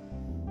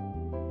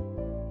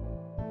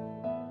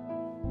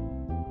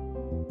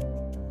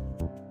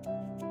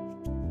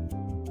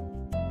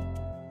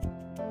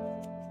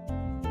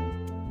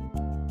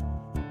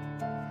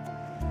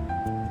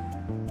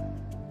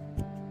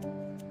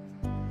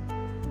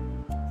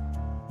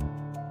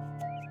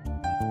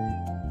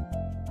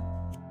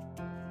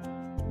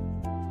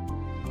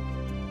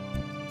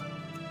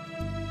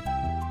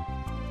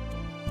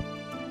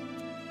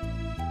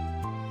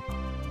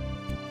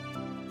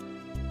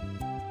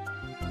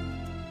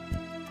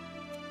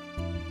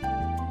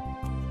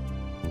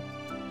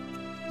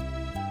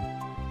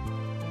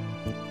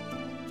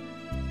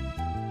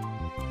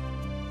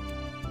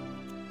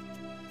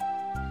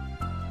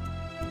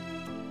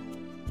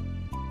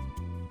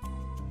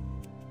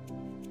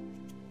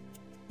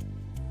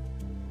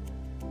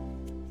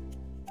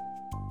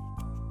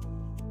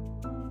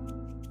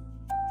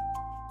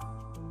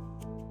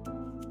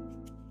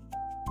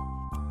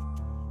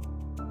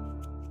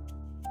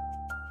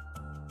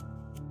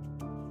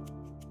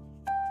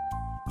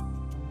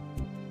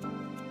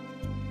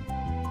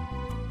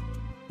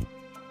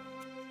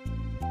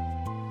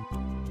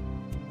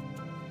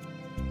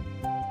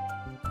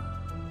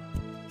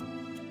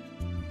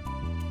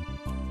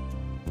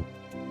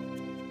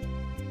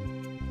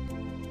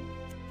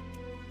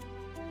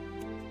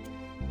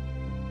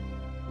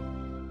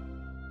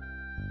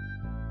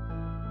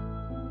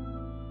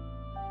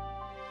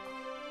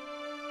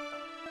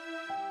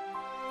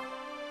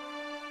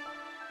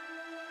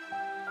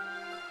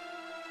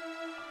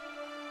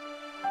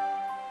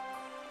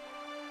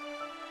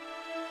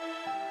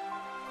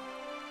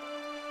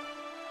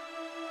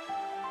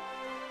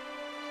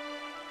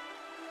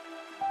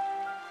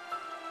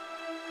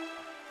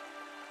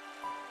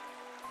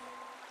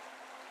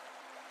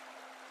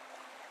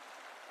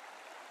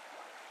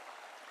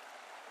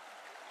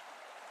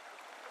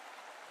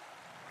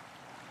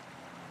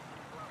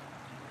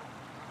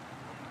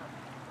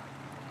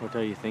 What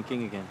are you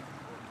thinking again?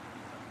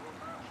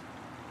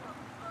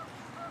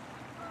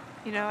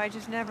 You know, I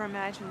just never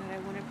imagined that I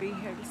wouldn't be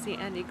here to see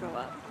Andy grow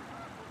up.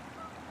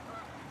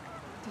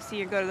 To see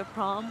her go to the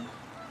prom.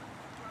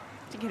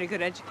 To get a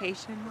good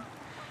education.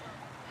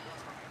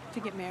 To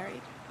get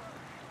married.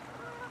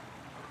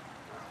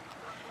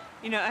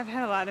 You know, I've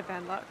had a lot of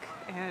bad luck,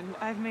 and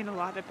I've made a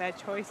lot of bad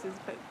choices,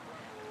 but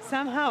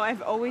somehow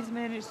I've always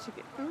managed to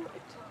get through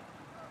it.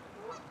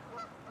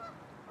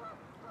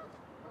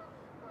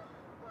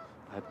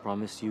 I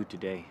promise you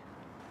today,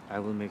 I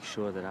will make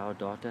sure that our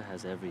daughter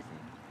has everything,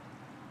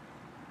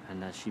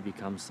 and that she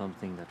becomes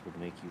something that would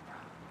make you proud.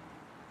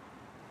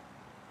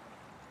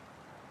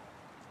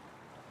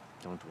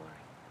 Don't worry.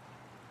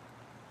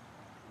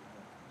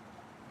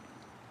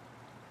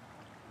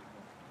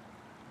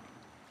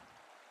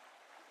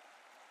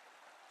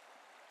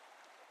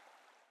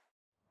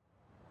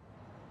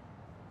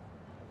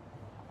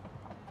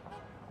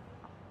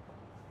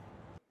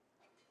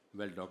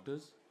 Well,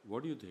 doctors,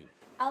 what do you think?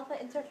 Alpha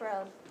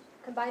interferon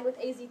combined with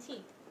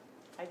AZT.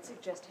 I'd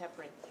suggest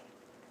heparin.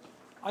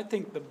 I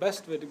think the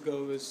best way to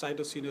go is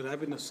cytosine or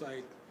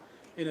rabinoside.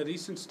 In a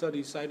recent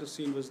study,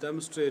 cytosine was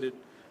demonstrated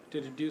to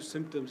reduce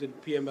symptoms in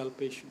PML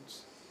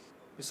patients.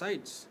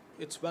 Besides,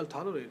 it's well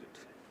tolerated.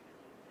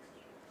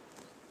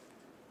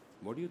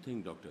 What do you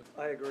think, doctor?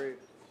 I agree.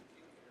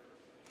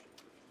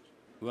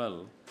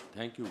 Well,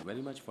 thank you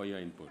very much for your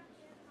input.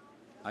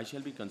 I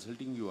shall be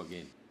consulting you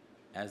again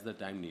as the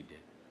time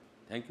needed.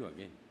 Thank you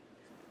again.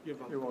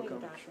 You're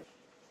welcome.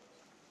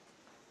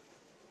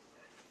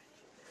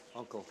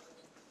 Uncle,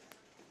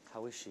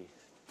 how is she?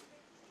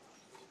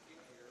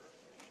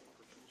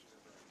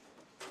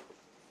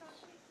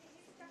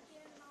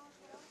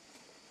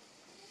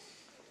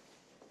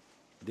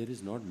 There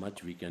is not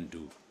much we can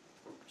do.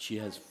 She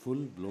has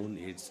full-blown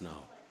AIDS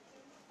now.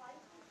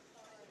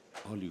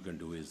 All you can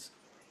do is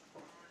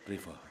pray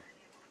for her.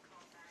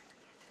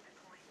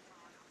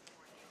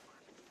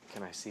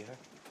 Can I see her?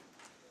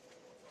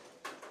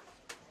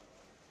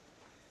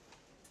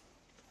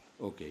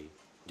 Okay,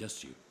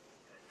 just you.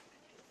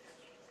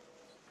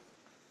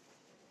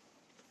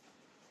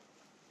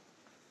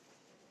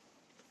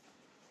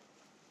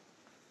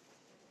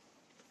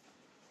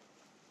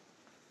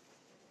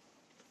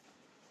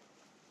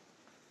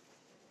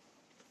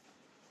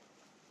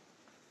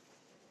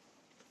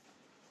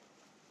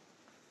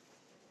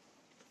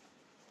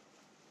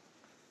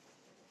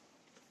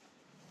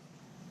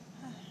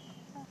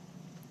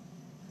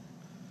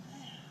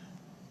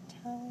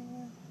 tell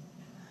you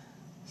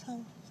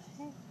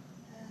something?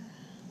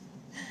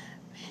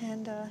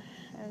 Panda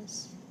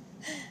has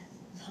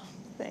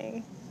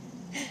something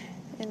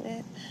in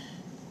it.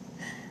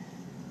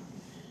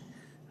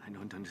 I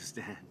don't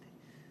understand.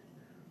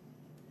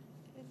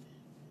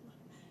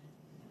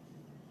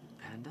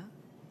 Panda?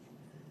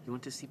 You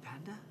want to see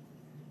Panda?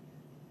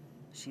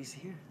 She's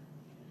here.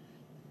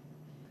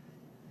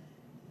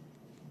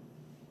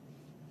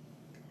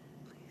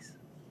 Please.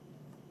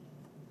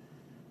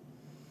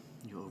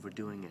 You're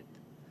overdoing it.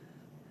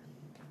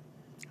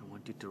 I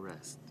want you to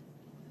rest.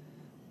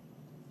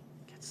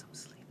 Get some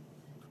sleep.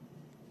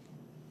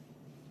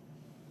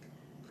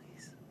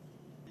 Please.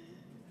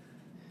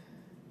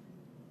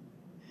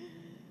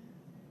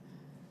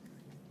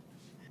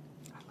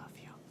 I love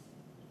you.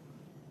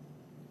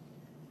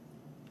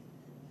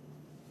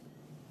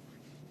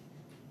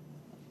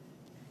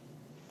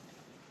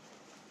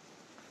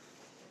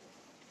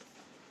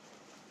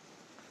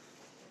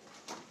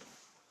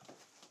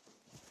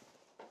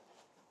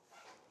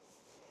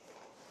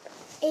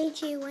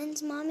 AJ,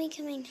 when's Mommy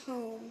coming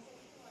home?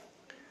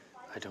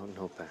 I don't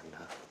know,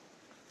 Panda.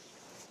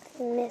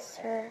 I miss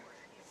her.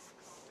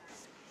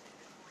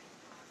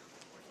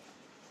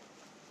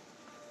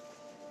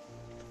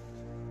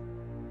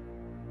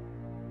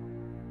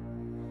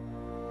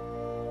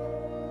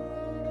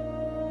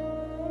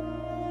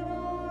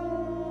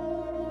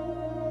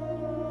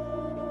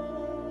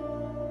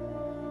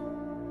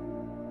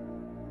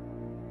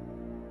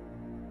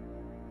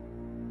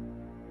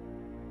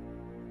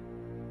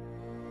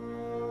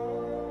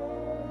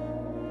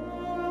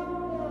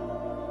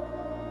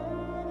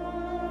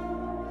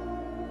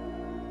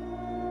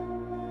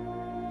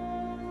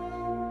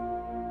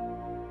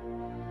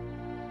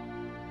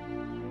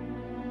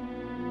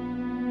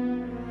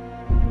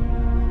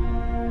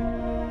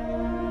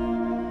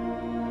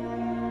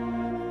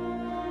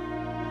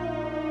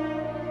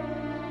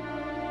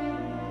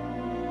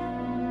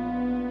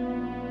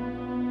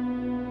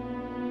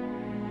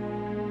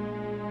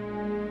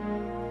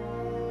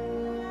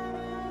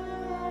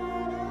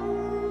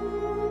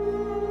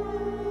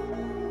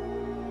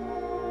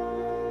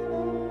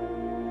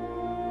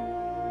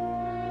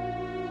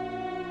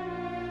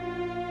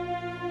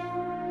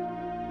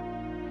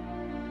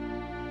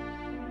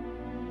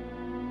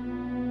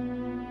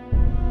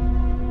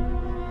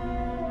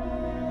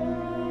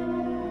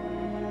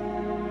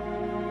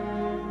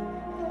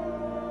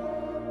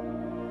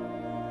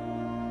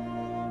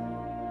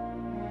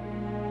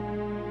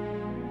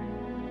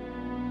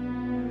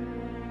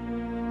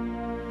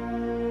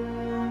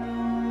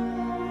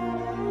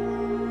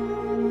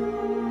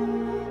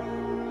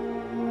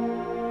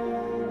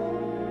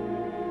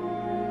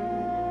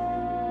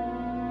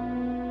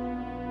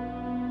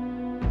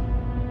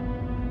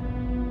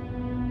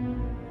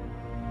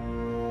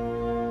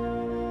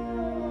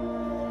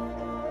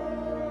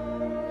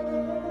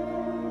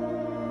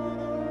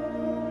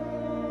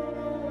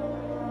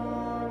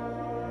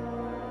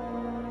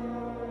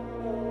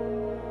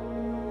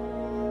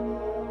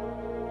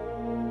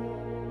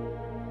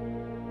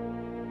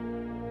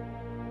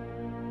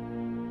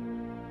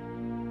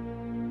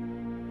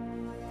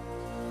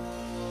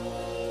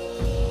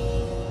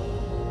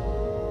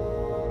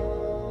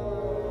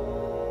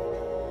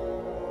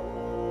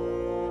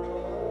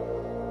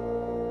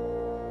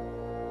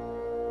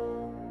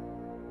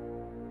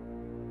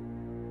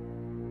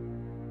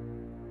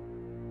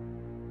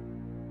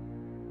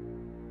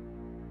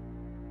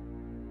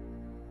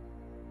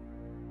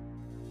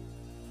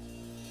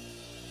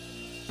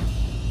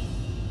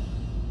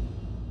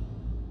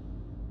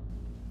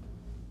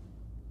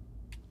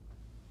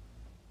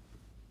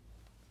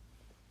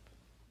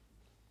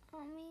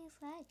 Mommy, is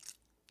that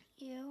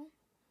you?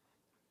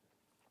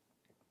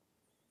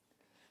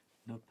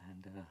 No,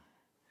 Panda.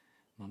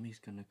 Mommy's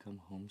gonna come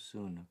home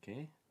soon,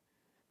 okay?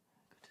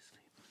 Go to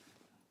sleep.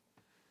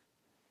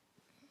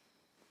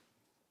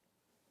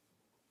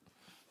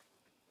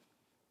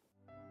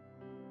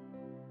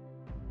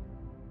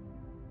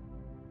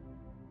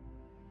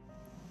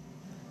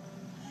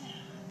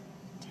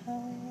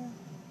 Tell you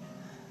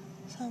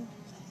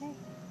something.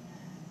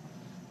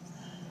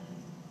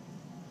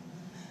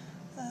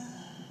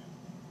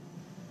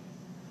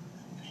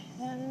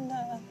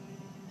 Panda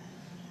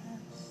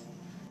has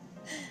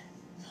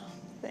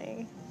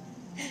something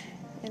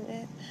in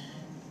it.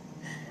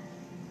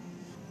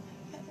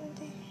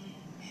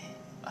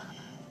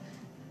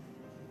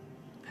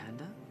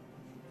 Panda?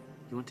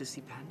 You want to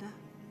see Panda?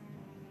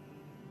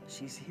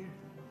 She's here.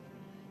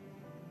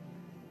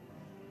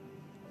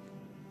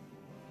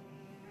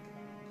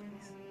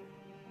 Please.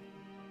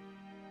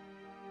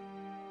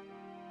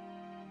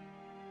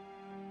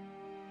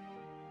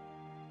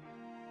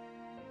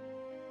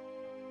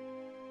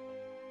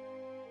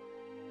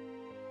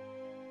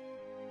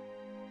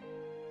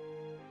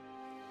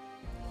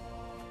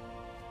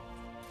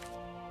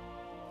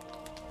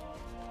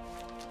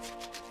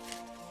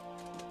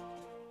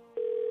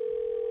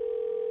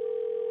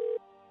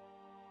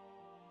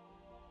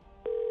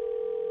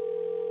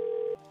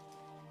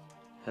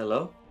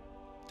 Hello?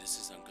 This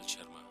is Uncle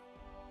Sharma.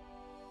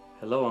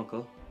 Hello,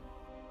 Uncle.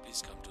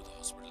 Please come to the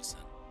hospital, son.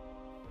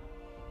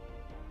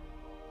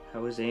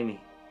 How is Amy?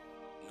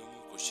 No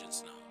more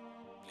questions now,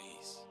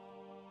 please.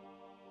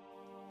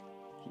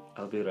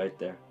 I'll be right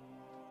there.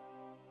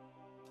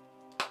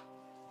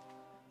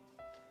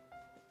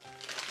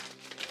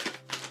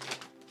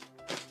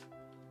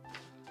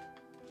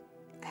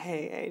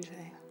 Hey, AJ.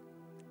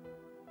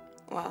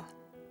 Well,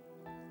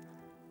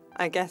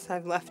 I guess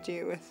I've left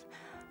you with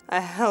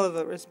a hell of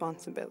a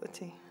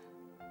responsibility.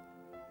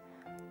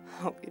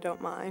 Hope you don't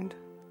mind.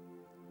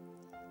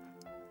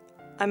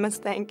 I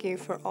must thank you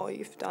for all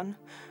you've done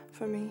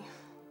for me.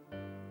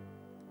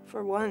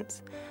 For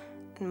once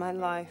in my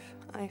life,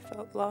 I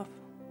felt love.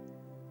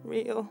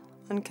 Real,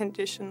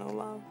 unconditional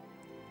love.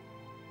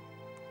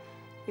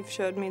 You've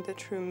showed me the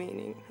true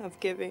meaning of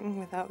giving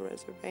without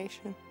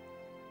reservation.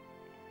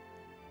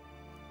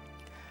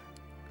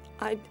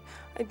 I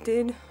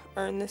did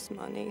earn this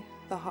money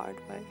the hard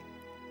way,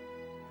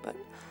 but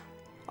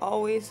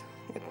always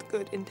with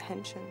good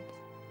intentions.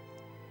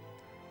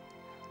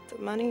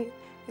 The money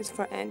is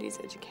for Andy's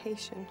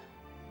education.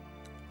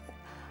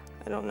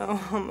 I don't know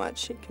how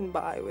much he can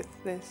buy with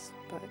this,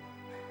 but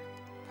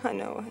I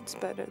know it's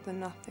better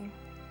than nothing.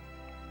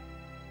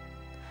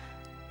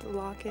 The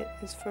locket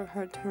is for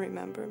her to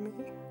remember me,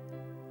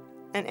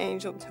 an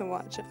angel to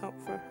watch out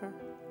for her.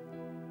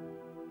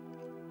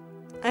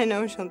 I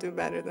know she'll do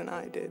better than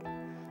I did.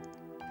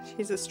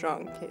 She's a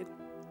strong kid.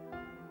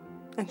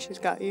 And she's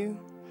got you.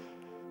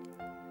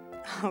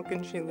 How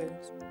can she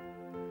lose?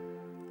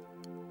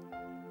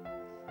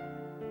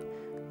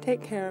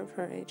 Take care of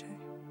her, AJ.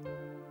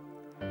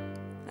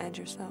 And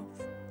yourself.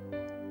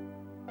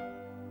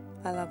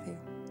 I love you.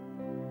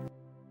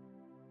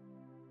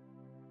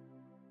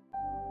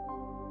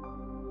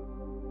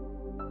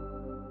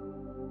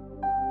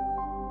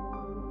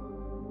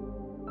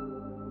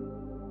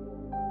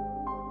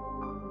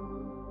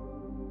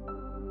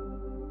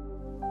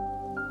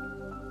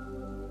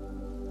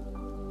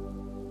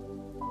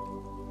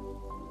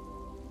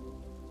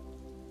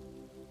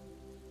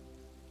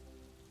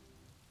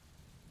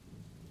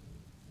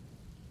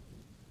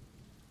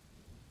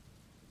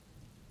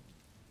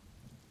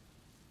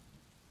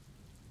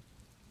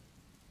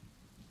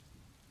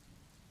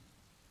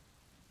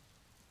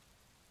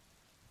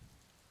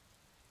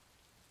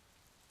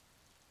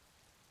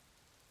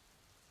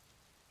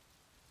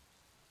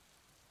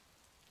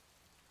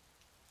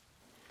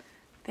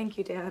 Thank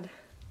you, Dad.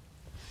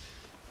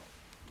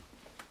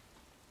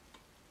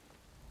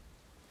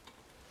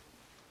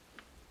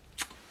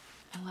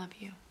 I love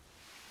you.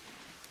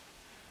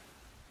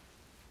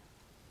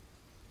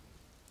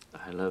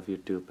 I love you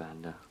too,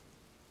 Panda.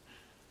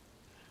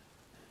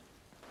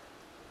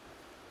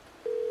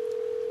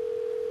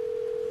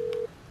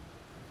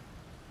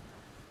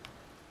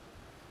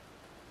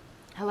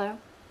 Hello?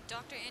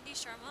 Dr. Andy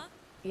Sharma?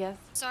 Yes?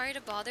 Sorry to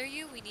bother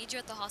you. We need you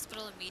at the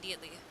hospital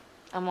immediately.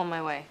 I'm on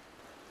my way.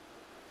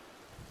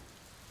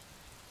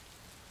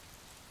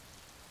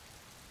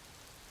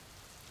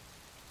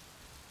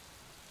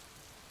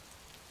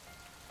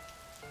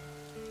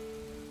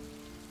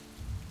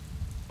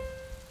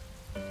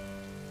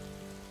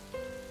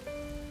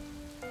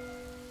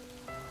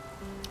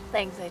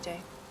 Thanks, AJ.